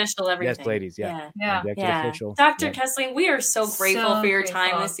 Unjected official, everything. Yes, ladies. Yeah. Yeah. Unjected official. Dr. Yeah. Gessling, we are so grateful for your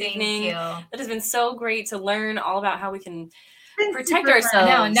time this Thank evening. you. It has been so great to learn all about how we can protect Super fun.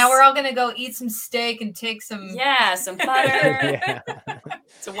 ourselves. Now we're all gonna go eat some steak and take some some butter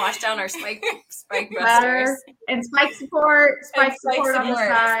to wash down our spike Butter busters. and spike support. Spike Spike support on the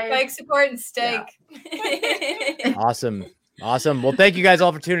side. Spike support and steak. Awesome. Well, thank you guys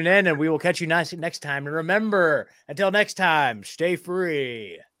all for tuning in, and we will catch you next time. And remember, until next time, stay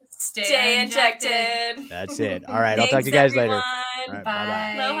free. Stay injected. That's it. All right. I'll talk to you guys later. Everyone. All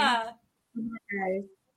right, bye. Aloha. Guys.